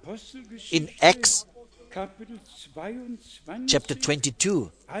in Acts chapter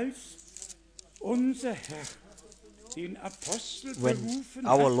 22. When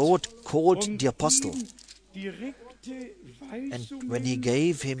our Lord called the apostle, and when He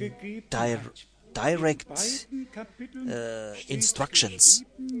gave him direct instructions.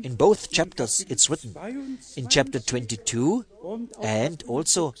 In both chapters it's written, in chapter 22 and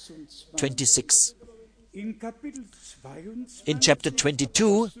also 26. In chapter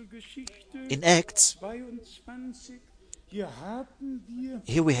 22, in Acts,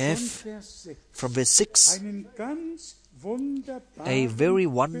 here we have, from verse 6, a very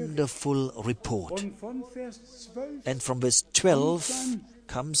wonderful report. And from verse 12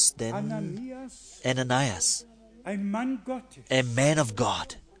 comes then Ananias, a man of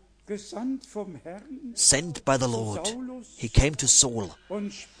God, sent by the Lord. He came to Saul.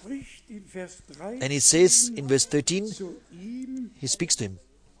 And he says in verse 13, he speaks to him,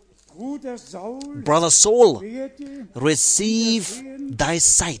 Brother Saul, receive thy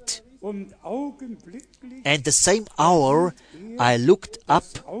sight. And the same hour I looked up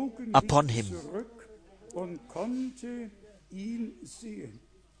upon him.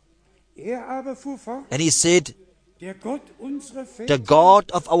 And he said, the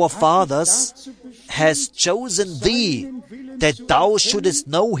God of our fathers has chosen thee, that thou shouldest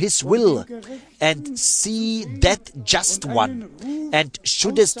know His will, and see that just one, and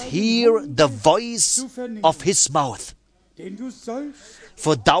shouldest hear the voice of His mouth.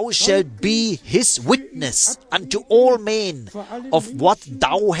 For thou shalt be His witness unto all men of what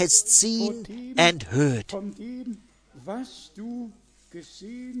thou hast seen and heard.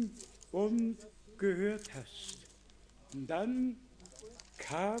 And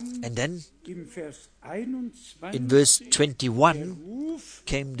then, in verse 21,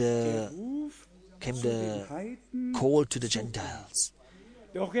 came the call to the Gentiles.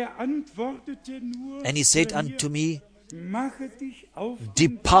 And He said unto me,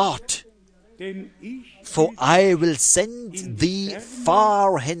 Depart, for I will send thee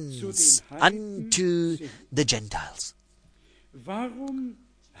far hence unto the Gentiles.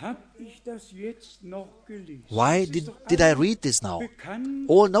 Why did I read this now?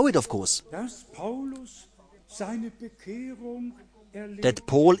 All know it, of course, that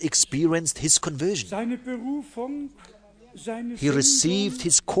Paul experienced his conversion. He received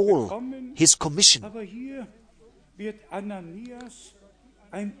his call, his commission.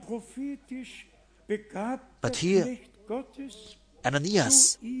 But here,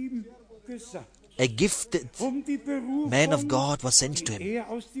 Ananias, a gifted man of God, was sent to him.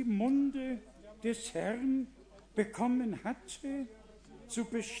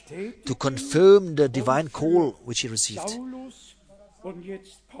 To confirm the divine call which he received.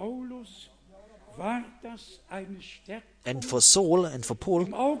 war das eine Stärkung. And for Saul and for Paul,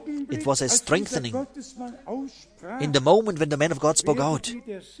 Im Augenblick, it was a als strengthening. dieser Gottesmann aussprach, In the moment when the man of God spoke out,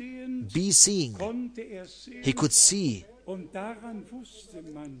 wieder sehend, be seeing, konnte er sehen, he could see. und daran wusste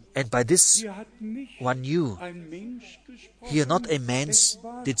man, And by this hier hat nicht one knew, ein Mensch gesprochen, here not a man es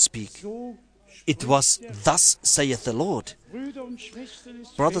war did speak. so It was, thus saith the Lord. Brüder und Schwestern,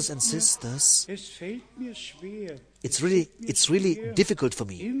 Brothers and sisters, es fällt mir schwer, it's really difficult for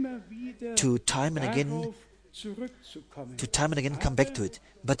me immer wieder to time and again zurückzukommen. come back to it.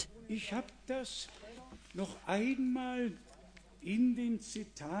 But Ich habe das noch einmal in den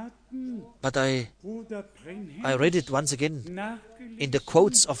Zitaten Bruder Brenhem I read it once again nachgelesen, in the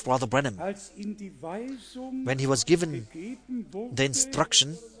quotes of Brother Branham, als ihm die Weisung when he was given gegeben wurde, the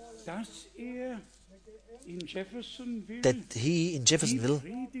instruction dass in Jeffersonville that he in Jeffersonville,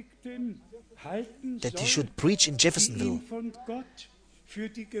 Predigten halten that he soll, should preach in die Jeffersonville, ihm von Gott für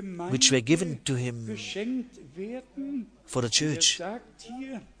die Gemeinde which were given to him geschenkt werden. for the church. Sagt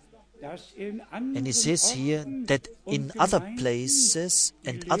hier, dass in anderen And he says here Orten that in und other Gemeinden places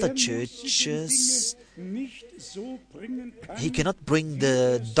and die other lehrmäßigen churches, Dinge nicht so bringen kann, he cannot bring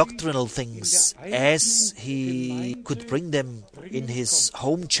the doctrinal things as he could bring them in his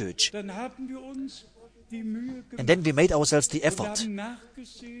home church. dann haben wir uns die Mühe And gemacht then we made ourselves the und effort, haben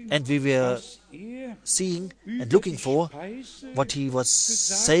nachgesehen, and we were was seeing über and looking die for Speise what he was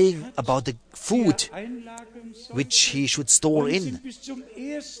saying about the food einlagern soll. which he should store Und in. sind bis zum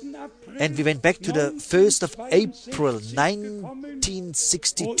 1. April And we went back to the 1st of April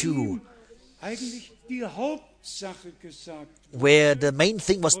 1962 gekommen, wo 1962, ihm eigentlich die Hauptsache gesagt wurde. where the main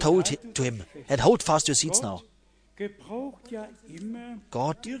thing was told to him, and hold fast your seats now. Gebraucht ja immer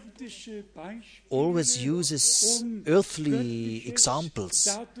God irdische Beispiele, always uses earthly examples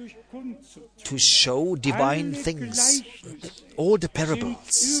dadurch kundzutun. to show divine Alle things. Gleichnisse All the sind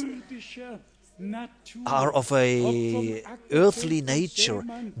parables irdischer Natur, are of ob a vom earthly Ackerfeld des nature,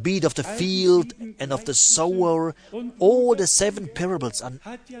 Sämann, be it of the all field die and of the Gleichnisse sower. und All the 7 parables are,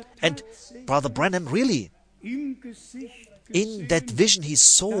 hat ja and tatsächlich Brother Branham really, im Gesicht in that gesehen, vision he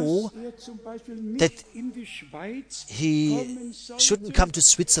saw dass zum Beispiel nicht that in die Schweiz he kommen sollte. shouldn't come to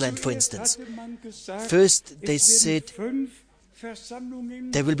Switzerland, for Zuerst instance. hatte man gesagt, First es they werden said 5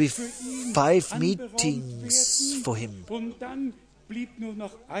 Versammlungen there will be für ihn 5 anberaumt meetings werden. for him. Und dann blieb nur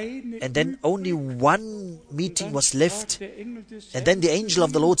noch eine And then übrig. only one meeting Dann was sprach left. der Engel des And then the Herrn angel of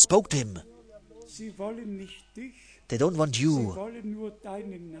the zu ihm, Lord spoke to him. Sie wollen nicht dich, They don't want sie you. wollen nur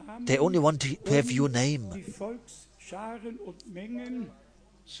deinen Namen, They only want to have your name, die Volksscharen und Mengen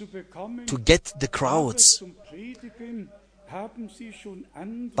zu bekommen. to get the Aber crowds. zum Predigen haben sie schon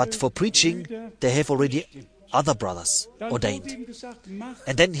andere But for preaching, Brüder they have already bestimmt. other brothers Dann wurde ordained. ihm gesagt, mach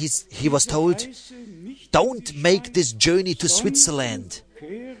And then he was diese told, Reise nicht in don't die make Schweiz, this journey to sondern Switzerland,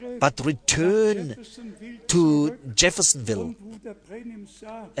 kehre but nach return Jeffersonville to zurück. Jeffersonville. Und Bruder Brenhem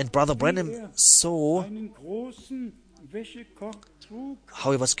sah, And Brother wie Branham er saw einen großen Wäschekorb trug.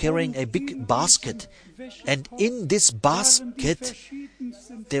 how he was carrying a big basket. And in this basket,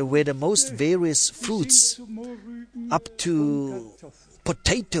 there were the most various fruits, up to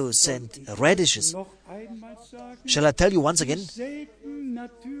potatoes and radishes. Shall I tell you once again?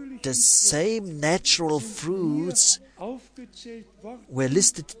 The same natural fruits were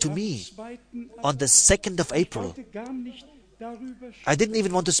listed to me on the 2nd of April. I didn't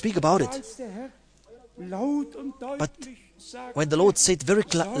even want to speak about it. But when the Lord said very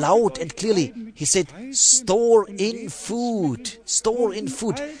loud and clearly, He said, store in food, store in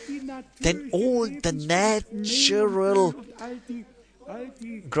food, then all the natural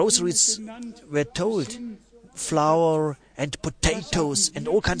groceries were told, flour and potatoes and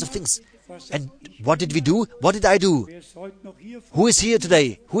all kinds of things. And what did we do? What did I do? Who is here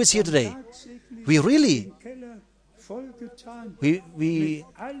today? Who is here today? We really, we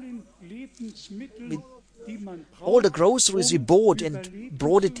all the groceries we bought and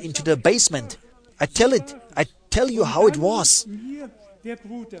brought it into the basement. I tell you how it was.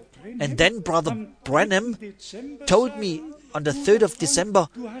 And then Brother Branham told me on the 3rd of December,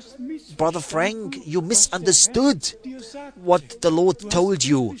 Brother Frank, you misunderstood what the Lord told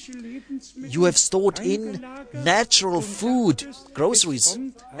you. You have stored in natural food, groceries,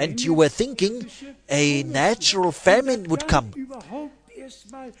 and you were thinking a natural famine would come.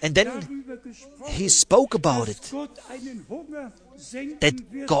 And then he spoke about it,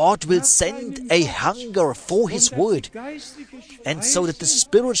 that God will send a hunger for His Word, and so that the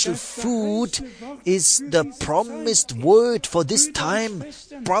spiritual food is the promised Word for this time.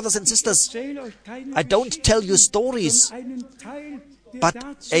 Brothers and sisters, I don't tell you stories. but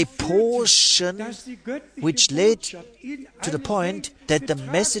a portion which led to the point that the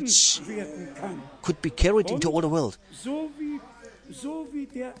message could be carried into all the world.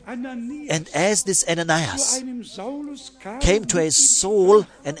 And as this Ananias came to a Saul,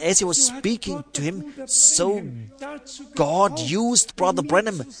 and as he was speaking to him, so God used Brother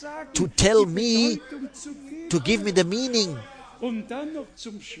Branham to tell me, to give me the meaning. And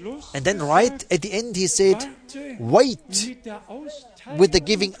then right at the end he said, wait with the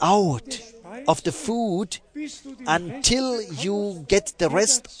giving out of the food until you get the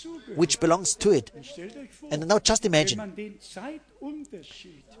rest which belongs to it. And now just imagine,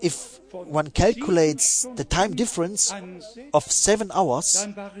 if one calculates the time difference of 7 hours,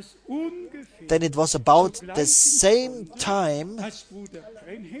 then it was about the same time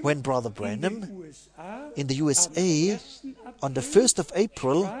when Brother Branham in the USA on the 1st of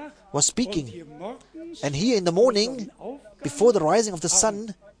April was speaking. And here in the morning, before the rising of the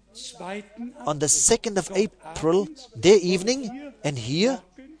sun, on the 2nd of April, their evening, and here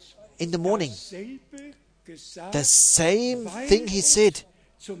in the morning, the same thing he said,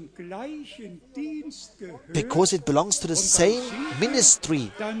 because it belongs to the same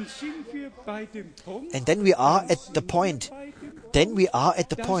ministry. And then we are at the point,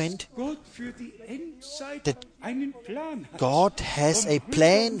 that God has a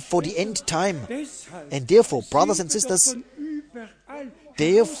plan for the end time. And therefore, brothers and sisters,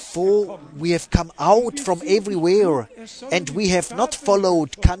 therefore we have come out from everywhere, and we have not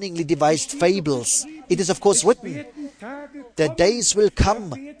followed cunningly devised fables. It is of course written, the days will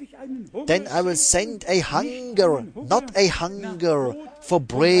come, then I will send a hunger, not a hunger for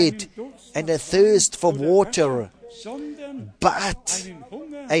bread and a thirst for water, but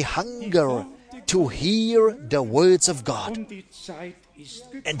a hunger to hear the words of God.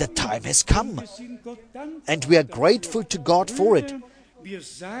 And the time has come, and we are grateful to God for it.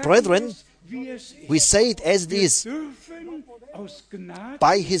 Brethren, we say it as it is.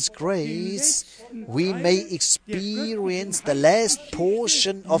 By His grace, we may experience the last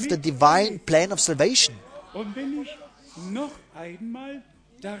portion of the divine plan of salvation.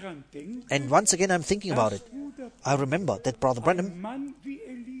 And once again, I'm thinking about it. I remember that Brother Branham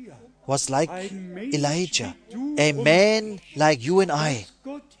was like Elijah, a man like you and I,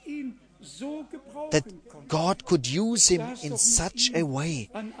 that God could use him in such a way.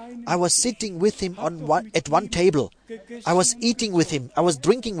 I was sitting with him at one table. I was eating with him. I was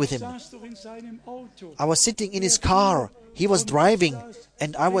drinking with him. I was sitting in his car. He was driving,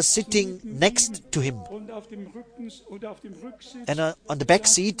 and I was sitting next to him. And on the back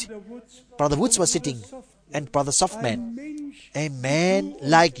seat, Brother Woods was sitting, and Brother Softman. A man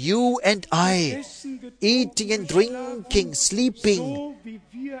like you and I, eating and drinking, sleeping,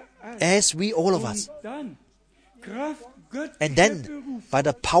 as we all of us. And then, by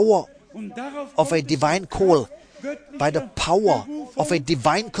the power of a divine call, by the power of a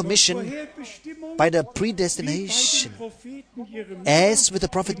divine commission, by the predestination, as with the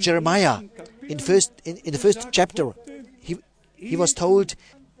prophet Jeremiah, in the first chapter, he was told,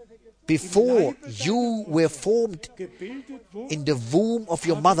 before you were formed in the womb of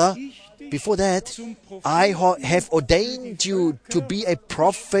your mother, before that, I have ordained you to be a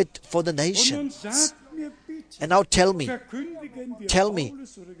prophet for the nations. And now tell me,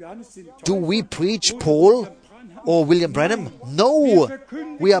 do we preach Paul or William Branham? No,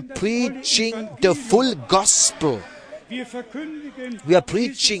 we are preaching the full gospel. We are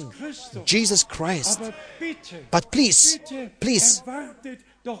preaching Jesus Christ. But please,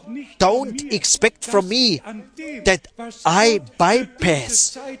 don't expect from me that I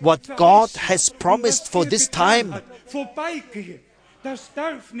bypass what God has promised for this time.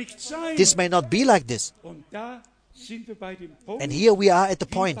 This may not be like this. And here we are at the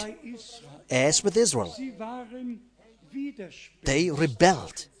point, as with Israel. They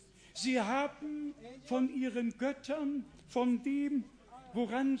rebelled.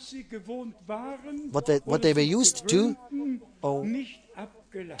 What they were used to,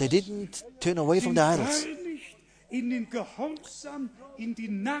 they didn't turn away from the idols.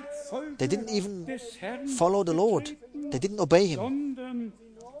 They didn't even follow the Lord. They didn't obey Him.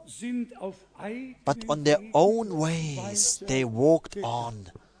 But on their own ways, they walked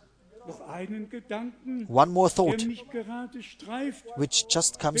on. One more thought, which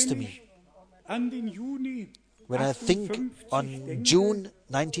just comes to me. When I think on June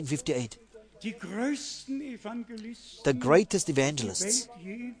 1958, the greatest evangelists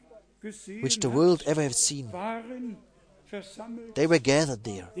which the world ever has seen They were gathered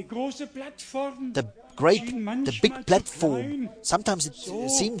there. Die große Plattform The big platform, sometimes it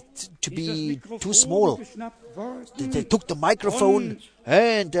seemed to be too small. They took the microphone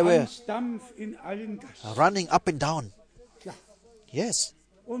and they were running up and down. Yes.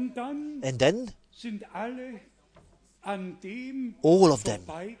 And then all of them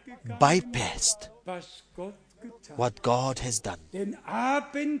bypassed what God has done.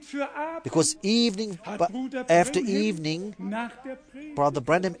 Because evening after evening, Brother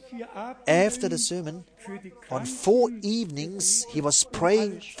Branham, after the sermon, on 4 evenings, he was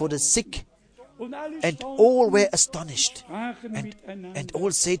praying for the sick, and all were astonished, and all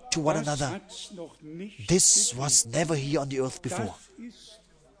said to one another, "This was never here on the earth before."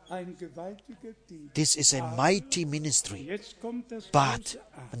 This is a mighty ministry. But,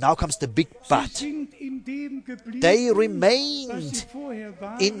 and now comes the big but, they remained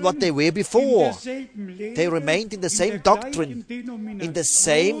in what they were before. They remained in the same doctrine, in the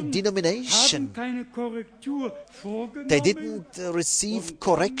same denomination. They didn't receive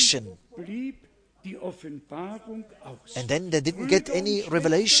correction. And then they didn't get any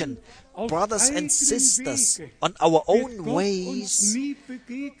revelation. Brothers and sisters, on our own ways,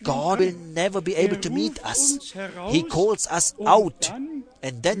 God will never be able to meet us. He calls us out,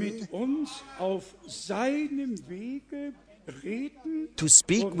 and then to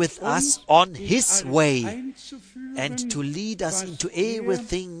speak with us on His way and to lead us into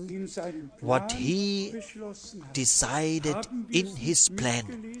everything what He decided in His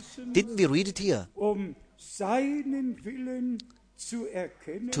plan. Didn't we read it here?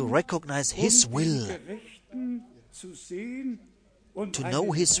 To recognize His will, to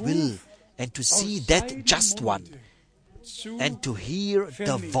know His will, and to see that just one, and to hear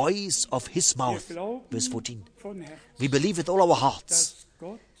the voice of His mouth. Verse 14. We believe with all our hearts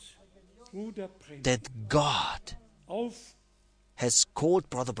that God has called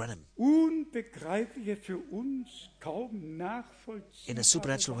Brother Branham in a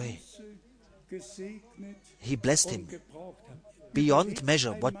supernatural way. He blessed him beyond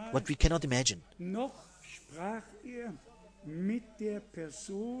measure, what we cannot imagine.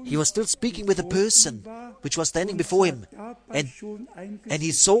 He was still speaking with a person which was standing before him, and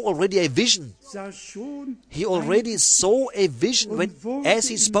he saw already a vision. He already saw a vision as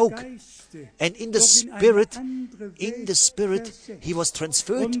he spoke. And in the spirit, he was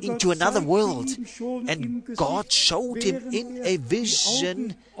transferred into another world. And God showed him in a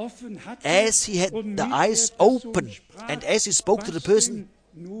vision as he had the eyes open. And as he spoke to the person,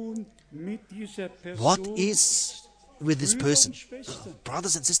 what is with this person?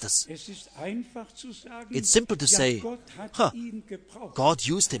 Brothers and sisters, it's simple to say, God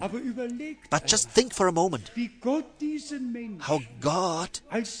used him. But just think for a moment how God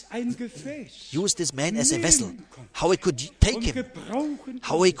used this man as a vessel, how He could take him,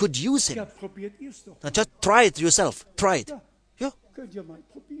 how He could use him. Now just try it yourself. Try it. Yeah.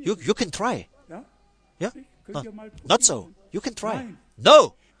 You can try. Yeah? No, not so. You can try.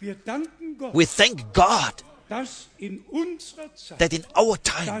 No! We thank God that in our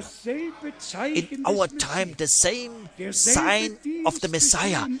time, the same sign of the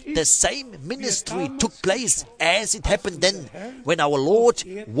Messiah, the same ministry took place as it happened then when our Lord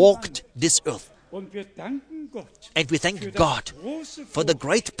walked this earth. And we thank God for the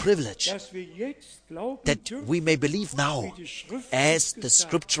great privilege that we may believe now, as the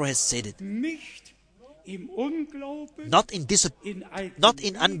Scripture has said it. Not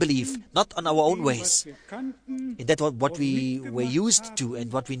in unbelief, not on our own ways, in that what we were used to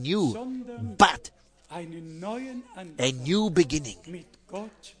and what we knew, but a new beginning,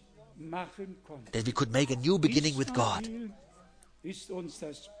 that we could make a new beginning with God.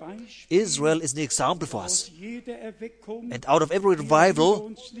 Israel is an example for us, and out of every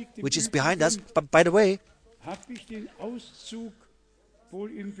revival which is behind us. But by the way,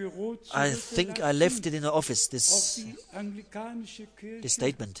 I think I left it in the office, this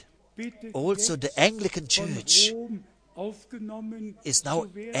statement. Also, the Anglican Church is now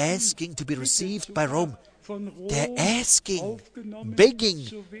asking to be received by Rome. They're asking,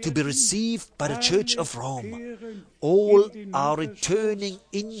 begging to be received by the Church of Rome. All are returning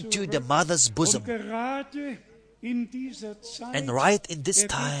into the mother's bosom. And right in this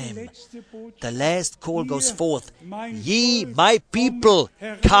time, the last call goes forth. Ye, my people,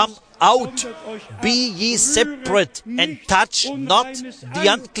 come out, be ye separate, and touch not the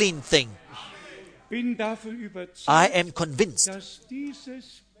unclean thing. I am convinced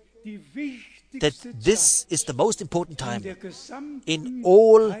that this is the most important time in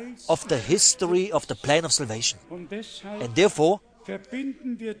all of the history of the plan of salvation. And therefore,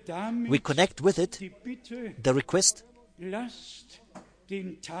 we connect with it the request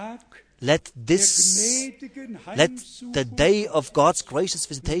let the day of God's gracious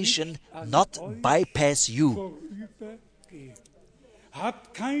visitation not bypass you.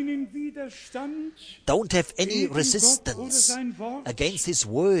 Don't have any resistance against His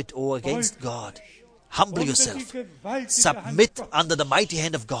word or against God. Humble yourself. Submit under the mighty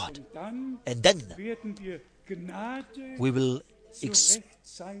hand of God. And then we will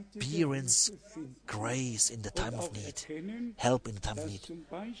experience grace in the time of need, help in the time of need.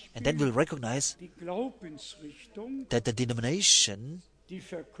 And then we'll recognize that the denomination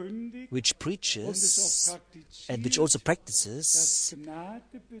which preaches and which also practices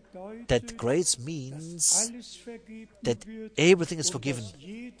that grace means that everything is forgiven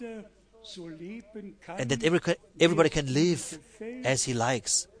and that everybody can live as he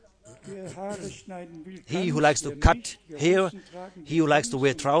likes. He who likes to cut hair, he who likes to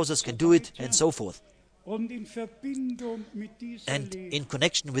wear trousers can do it, and so forth. And in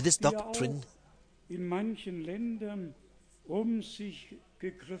connection with this doctrine,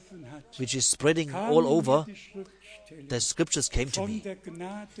 which is spreading all over, the scriptures came to me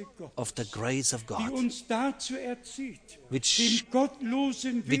of the grace of God, which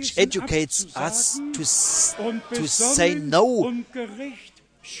educates us to say no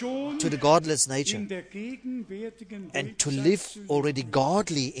to the godless nature and to live already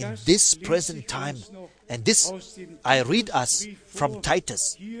godly in this present time. And this I read us from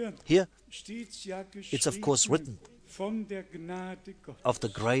Titus. Here it's of course written of the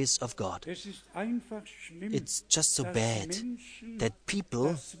grace of God. It's just so bad that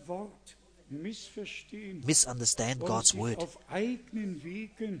people misunderstand God's word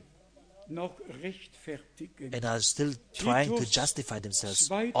and are still trying to justify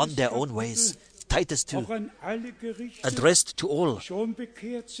themselves on their own ways. Titus 2, addressed to all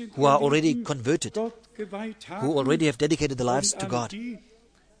who are already converted, who already have dedicated their lives to God,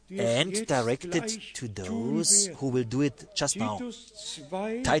 and directed to those who will do it just now.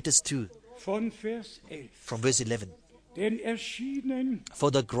 Titus 2, from verse 11.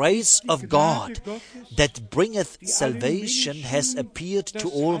 For the grace of God that bringeth salvation has appeared to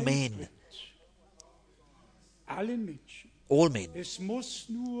all men. All men.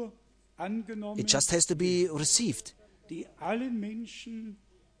 It just has to be received.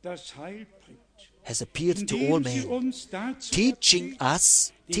 Has appeared to all men, teaching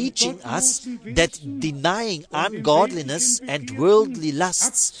us that denying ungodliness and worldly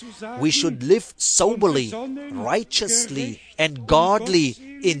lusts, we should live soberly, righteously, and godly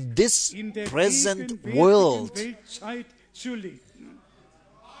in this present world.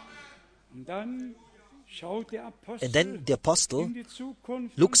 And then the apostle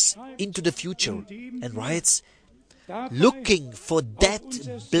looks into the future and writes, looking for that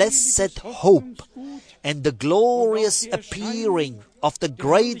blessed hope and the glorious appearing of the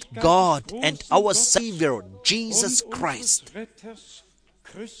great God and our Savior, Jesus Christ,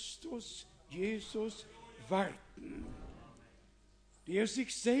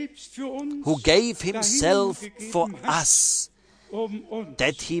 who gave Himself for us,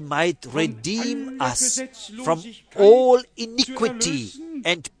 that He might redeem us from all iniquity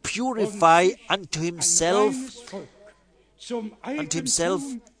and purify unto Himself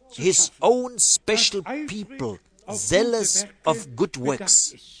His own special people, zealous of good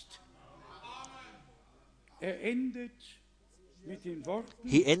works.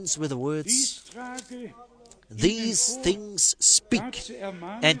 He ends with the words, these things speak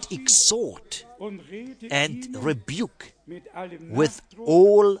and exhort and rebuke with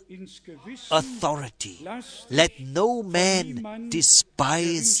all authority. Let no man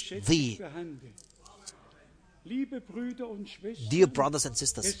despise thee. Dear brothers and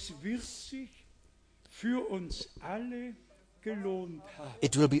sisters,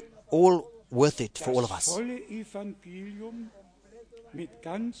 it will be all worth it for all of us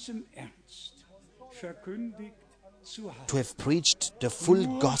to have preached the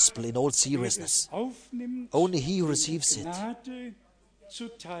full gospel in all seriousness. Only he who receives it,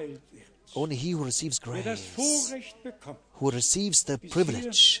 only he who receives grace, who receives the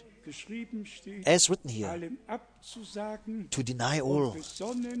privilege, as written here, to deny all,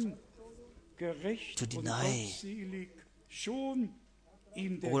 to deny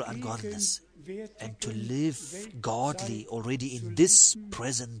all ungodliness, and to live godly already in this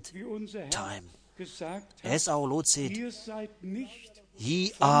present time. As our Lord said,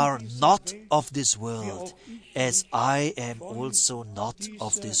 ye are not of this world, as I am also not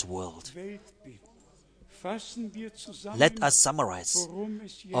of this world. let us summarize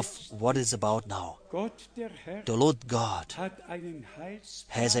of what is about now. The Lord God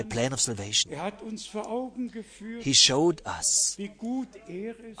has a plan of salvation. He showed us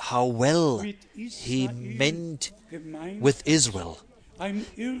how well He meant with Israel,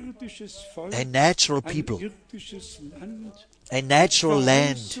 a natural people, a natural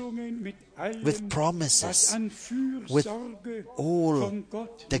land with promises, with all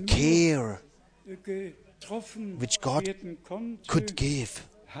the care which God could give.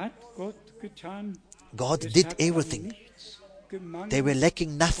 God did everything. They were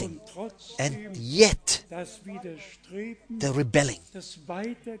lacking nothing. And yet, the rebelling,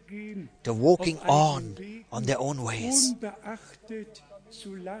 the walking on their own ways,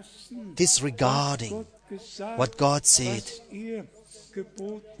 disregarding what God said,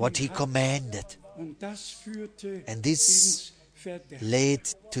 what He commanded, and this led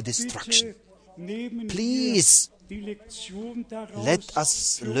to destruction. Please, let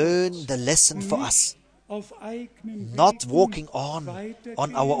us learn the lesson for us, not walking on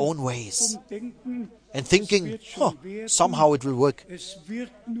our own ways and thinking, somehow it will work.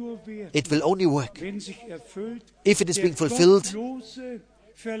 It will only work if it is being fulfilled.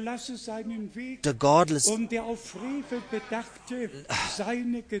 The godless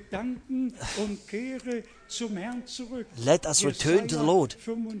let us return to the Lord.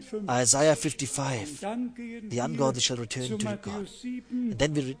 Isaiah 55. The ungodly shall return to God. And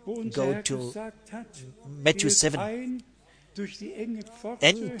then we go to Matthew 7.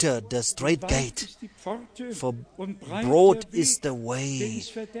 Enter the straight gate, for broad is the way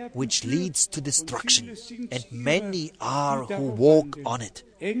which leads to destruction, and many are who walk on it.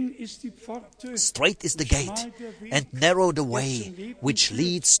 Straight is the gate, and narrow the way which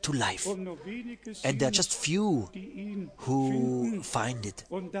leads to life, and there are just few who find it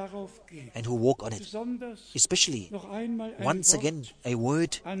and who walk on it. Especially, once again, a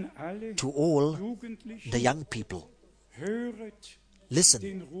word to all the young people.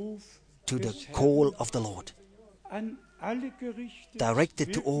 Listen to the call of the Lord,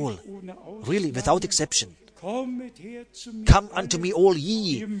 directed to all, really without exception. Come unto me, all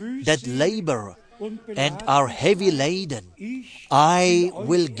ye that labor and are heavy laden. I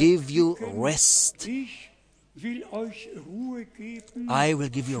will give you rest. I will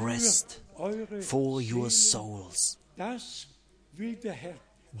give you rest for your souls.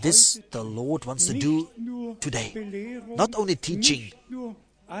 This the Lord wants to do today. Not only teaching,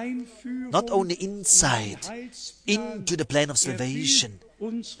 not only insight into the plan of salvation.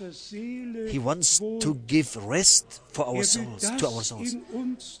 He wants to give rest for our souls, to our souls.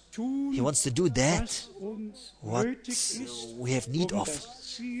 He wants to do that, what we have need of,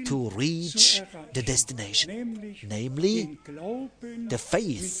 to reach the destination, namely the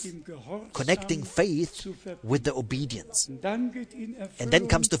faith, connecting faith with the obedience. And then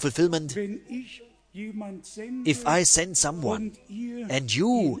comes the fulfillment. If I send someone and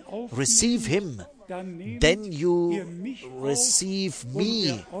you receive him, then you receive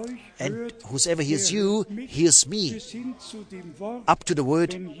me, and whosoever hears you, hears me. Up to the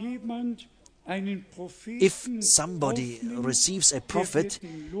word, if somebody receives a prophet,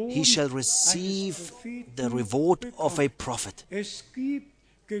 he shall receive the reward of a prophet.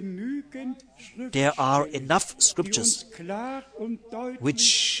 There are enough scriptures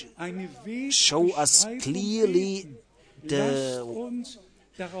which show us clearly the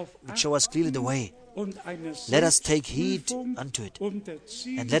way. Let us take heed unto it,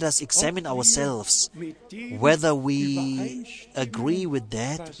 and let us examine ourselves whether we agree with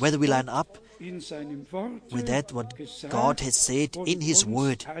that, whether we line up with that what God has said in His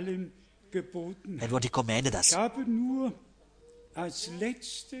Word and what He commanded us. Now,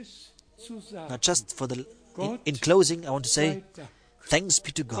 just for in closing, I want to say, thanks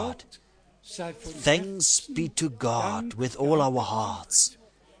be to God. Thanks be to God with all our hearts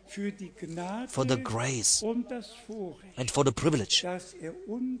for the grace and for the privilege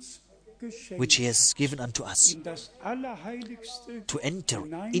which He has given unto us to enter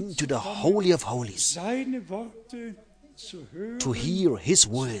into the Holy of Holies, to hear His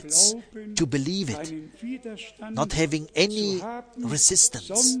words, to believe it, not having any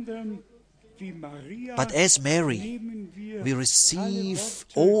resistance. But as Mary, we receive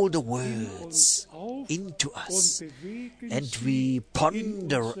all the words into us, and we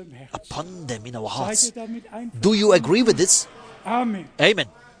ponder upon them in our hearts. Do you agree with this? Amen.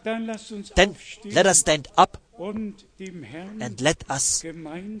 Then let us stand up and let us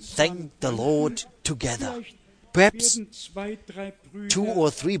thank the Lord together. Perhaps 2 or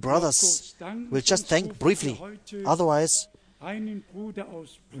 3 brothers will just thank briefly. Otherwise, einen Bruder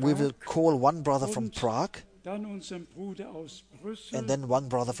aus we will Prag call one brother from und Prague dann unseren Bruder aus Brüssel. and then one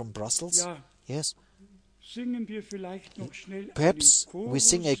brother from Brussels. Ja, Yes. singen wir vielleicht noch schnell Perhaps einen we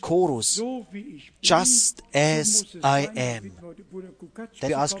sing a Chorus, chorus, so wie ich bin, just as so muss es I sein. am. Bitten wir Bruder Kukatschka Then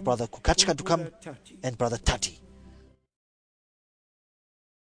we zu ask kommen Brother Kukatschka und to come Bruder Tati. and Brother Tati.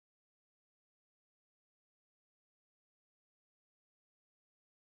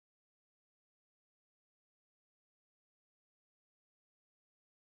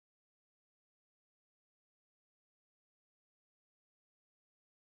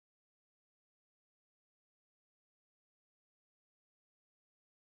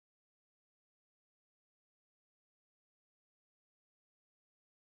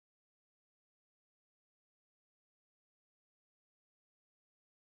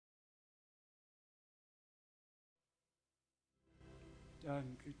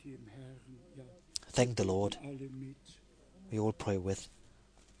 Danke dem Herrn. Ja, Thank the Lord. alle mit. We all pray with.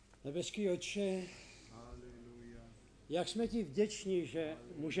 Nebeský Otče, jak jsme ti vděční, že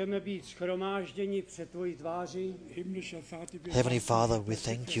můžeme být shromážděni před tvojí tváří, Himmlischer Vater, wir Heavenly danken Father, dir, we dass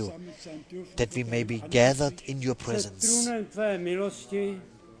wir thank you versammelt sein dürfen that we vor may be deinem gathered Angesicht. in your před presence, trůnem tvé milosti.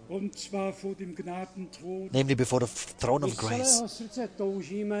 Und zwar vor dem Gnadenthron. namely before the throne My of z grace. celého srdce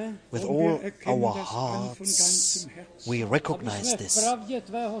toužíme, With Und all wir erkennen our das an von hearts, ganzem Herzen, we aby recognize jsme v this, pravdě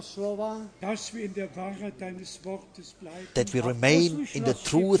tvého slova dass wir in der Wahrheit deines Wortes bleiben that we remain in the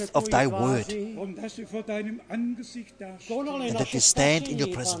truth of thy word, und dass wir vor deinem Angesicht dastehen. konali and that naše we stand in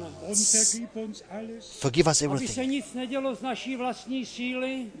your spasení, presence. Pane. Und vergib uns alles, Forgive us Aby se everything, nic nedělo z naší vlastní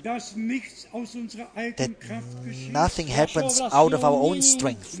síly, dass nichts aus unserer that eigenen Kraft geschieht, nothing happens out of our own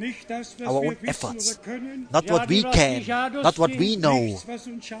strength, nicht das, was our wir own wissen efforts, oder können, not what we can, not what we know, nichts, was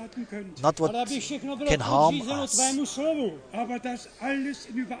uns schaden könnte, not what ale aby všechno bylo can harm podřízeno us, tvému slovu. aber dass alles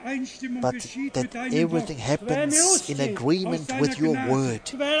in Übereinstimmung but geschieht that mit deinem Wort, everything happens in agreement with your word,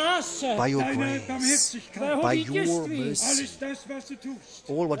 Tvé lásce, by your deiner grace, Barmherzigkeit, tvého by your vítězství. mercy, alles das, was du tust.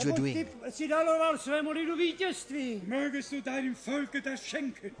 all what you're Neboť ty doing. si daroval svému lidu vítězství. Mögest du deinem Volke das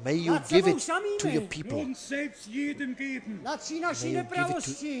schenken, May you give it to your people. uns selbst jedem geben, Na tří naší May you give it to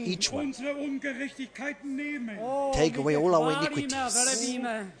nepravosti. each one. unsere Ungerechtigkeiten nehmen. O, Take my away tě all our chválíme a iniquities.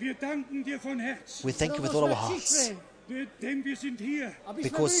 velebíme. Wir danken dir von Herzen, We thank you with all our hearts, denn wir sind hier, Aby jsme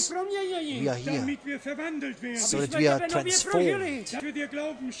because byli proměněni. we are here, damit wir verwandelt werden, so Aby that jsme we are tebe nově transformed, prožili. dass wir dir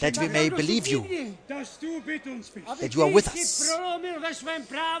Glauben that schenken, we may believe you, dass du mit uns bist, Aby that you are ty with jsi us, prolomil ve svém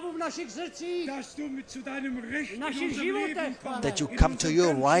právu v našich srdcích. dass du mit zu deinem Recht in Našich unserem životech, Leben Pane. kommst, that you in come to unserem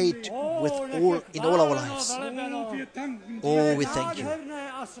your ganzen right Leben. with all in all our lives. Oh, wir danken Oh, dir, we thank you.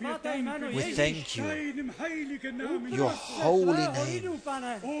 Nádherné a svaté jméno We Ježíš. thank you. deinem heiligen Namen. Your Uprostřed holy svého name. lidu,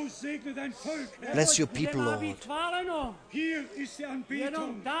 Pane. Oh, segne dein Volk, Herr. Bless your Kde people, má být Lord. chváleno? Hier ist die Anbetung,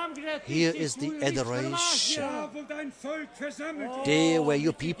 Jenom tam, kde ty Here jsi is the tvůj lid adoration. shromáždil. da wo dein Volk versammelt ist. There where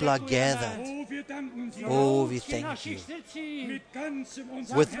your people are gathered. Oh, wir danken dir Oh, we V thank you našich srdcích, mit ganzem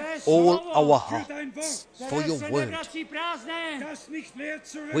unserem with Herzen all our für heart dein Wort, for které your se word, nevrací prázdné, das nicht leer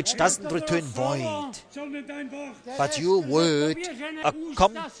which zurückkehrt, doesn't return void, sondern dein Wort, but your word pověřené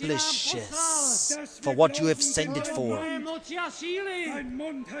accomplishes for what you have sent it for. tvoje moci a síly. dein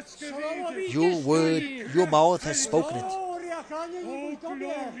Mund hat's Slovo geredet. Your word, your mouth has spoken it. Glory a klanění Oh, buď tobě.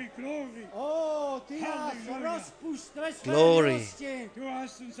 glory, glory. O, ty nás Halleluja. rozpust ve své Glory. milosti, Du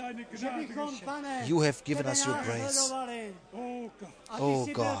hast uns eine že Gnade bychom, geschenkt. Pane, You have given tebe us your grace. následovali. Oh Gott, A ty Oh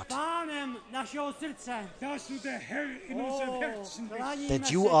jsi byl God. pánem našeho srdce. dass du der Herr in unserem Herzen bist. Klaníme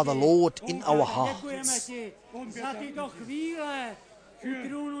That you se are the ti. Lord in our Děkujeme hearts. ti za tyto chvíle u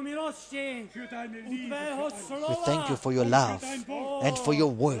trůnu milosti, Für deine u Liebe. tvého We slova. thank you for your love Dein Wort. and for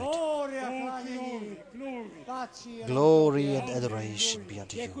your word. Glory a Oh, klanění glory, glory. patří jenom Glory tobě. and adoration be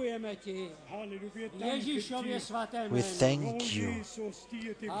unto you. Děkujeme ti. Halleluja. Wir danken Ježíšově dir. svaté We jméno. thank Oh, you. Jesus,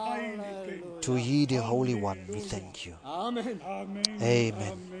 dir, dem Heiligen. To ye, the Holy One, we thank you. Amen. Amen.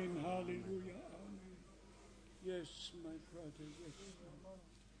 Amen. Amen. Halleluja. Amen. Yes, my brother. Yes.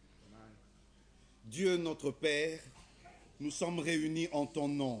 Dieu notre Père, nous sommes réunis en ton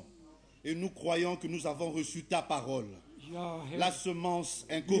nom et nous croyons que nous avons reçu ta parole, Ja, Herr, la semence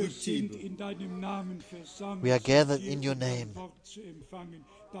wir sind incorruptible. in deinem Namen versammelt, We are gathered dir in your dein name. Wort zu empfangen,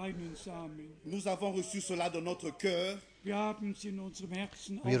 deinen Samen. Nous avons reçu cela dans notre cœur. Wir haben sie in unserem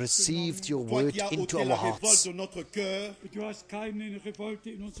Herzen We received your Toi word qui as into ôté la our révolte hearts. de notre cœur, Du hast keine Revolte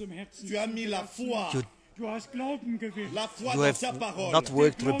in unserem Herzen. tu as mis la foi You Du hast Glauben gewirkt. La foi You dans have ta parole. not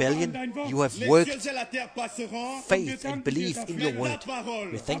worked rebellion, you have Les worked cieux et la terre passeront, faith and belief in your mais ta word.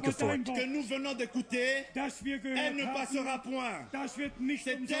 parole We thank you for it. que nous venons d'écouter, Das wir elle gehört ne haben, passera point. das wird nicht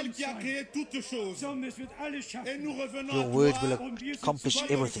C'est elle umsonst qui a sein, créé toutes choses. sondern es wird alles Et schaffen. nous revenons Your à word toi, will accomplish toi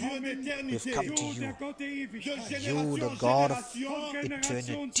le everything. Dieu d'éternité. We've come to Du, der you, Gott der De Ewigkeit, you, génération the en God of génération, von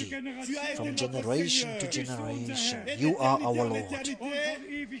Generation zu eternity, Generation, from notre generation Seigneur. to Bist du unser generation. Herr. You are d'éternité our en Lord. éternité, Und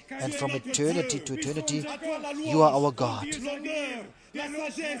von Ewigkeit And zu from notre eternity Dieu. to eternity, unser à toi la louange, you are our God. l'honneur, la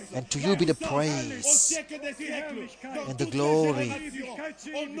sagesse, And to you be the au praise siècle des siècles, dans and the toutes les glory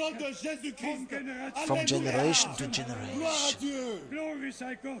générations, au nom de Jésus-Christ. from Alléluia. generation to Gloire à generation. Dieu. Glory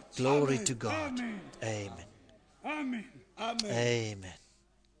sei Gott. Glory to God. Amen. Amen. Amen. Amen. Amen.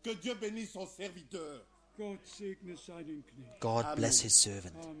 Que Dieu bénisse son serviteur. Gott segne seinen Knecht. God Amen. bless his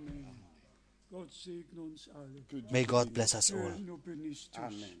servant. Amen. Gott segne uns alle. Que Dieu May te God bénisse. bless us all. Nur benistus.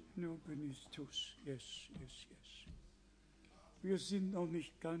 Amen. Nur benistus. Yes, yes, yes. Wir sind noch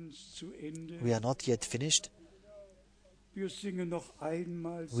nicht ganz zu Ende. We are not yet finished. Wir singen noch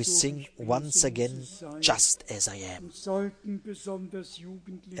einmal We so, sing wie ich bin, once so again, muss es sein. just as I am. Und sollten besonders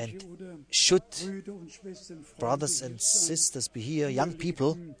Jugendliche And oder should Brüder und Schwestern Freunde brothers hier and sein, sisters be here, die young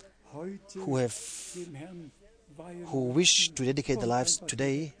people Lieben heute who have dem Herrn weihen who wish möchten, to dedicate their kommt lives einfach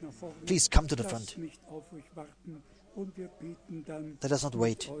today, nach vorne. please come to the Lasst front. nicht auf euch warten und wir beten dann Let us not mit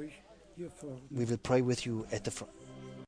wait. euch hier vorne. We will pray with you at the front.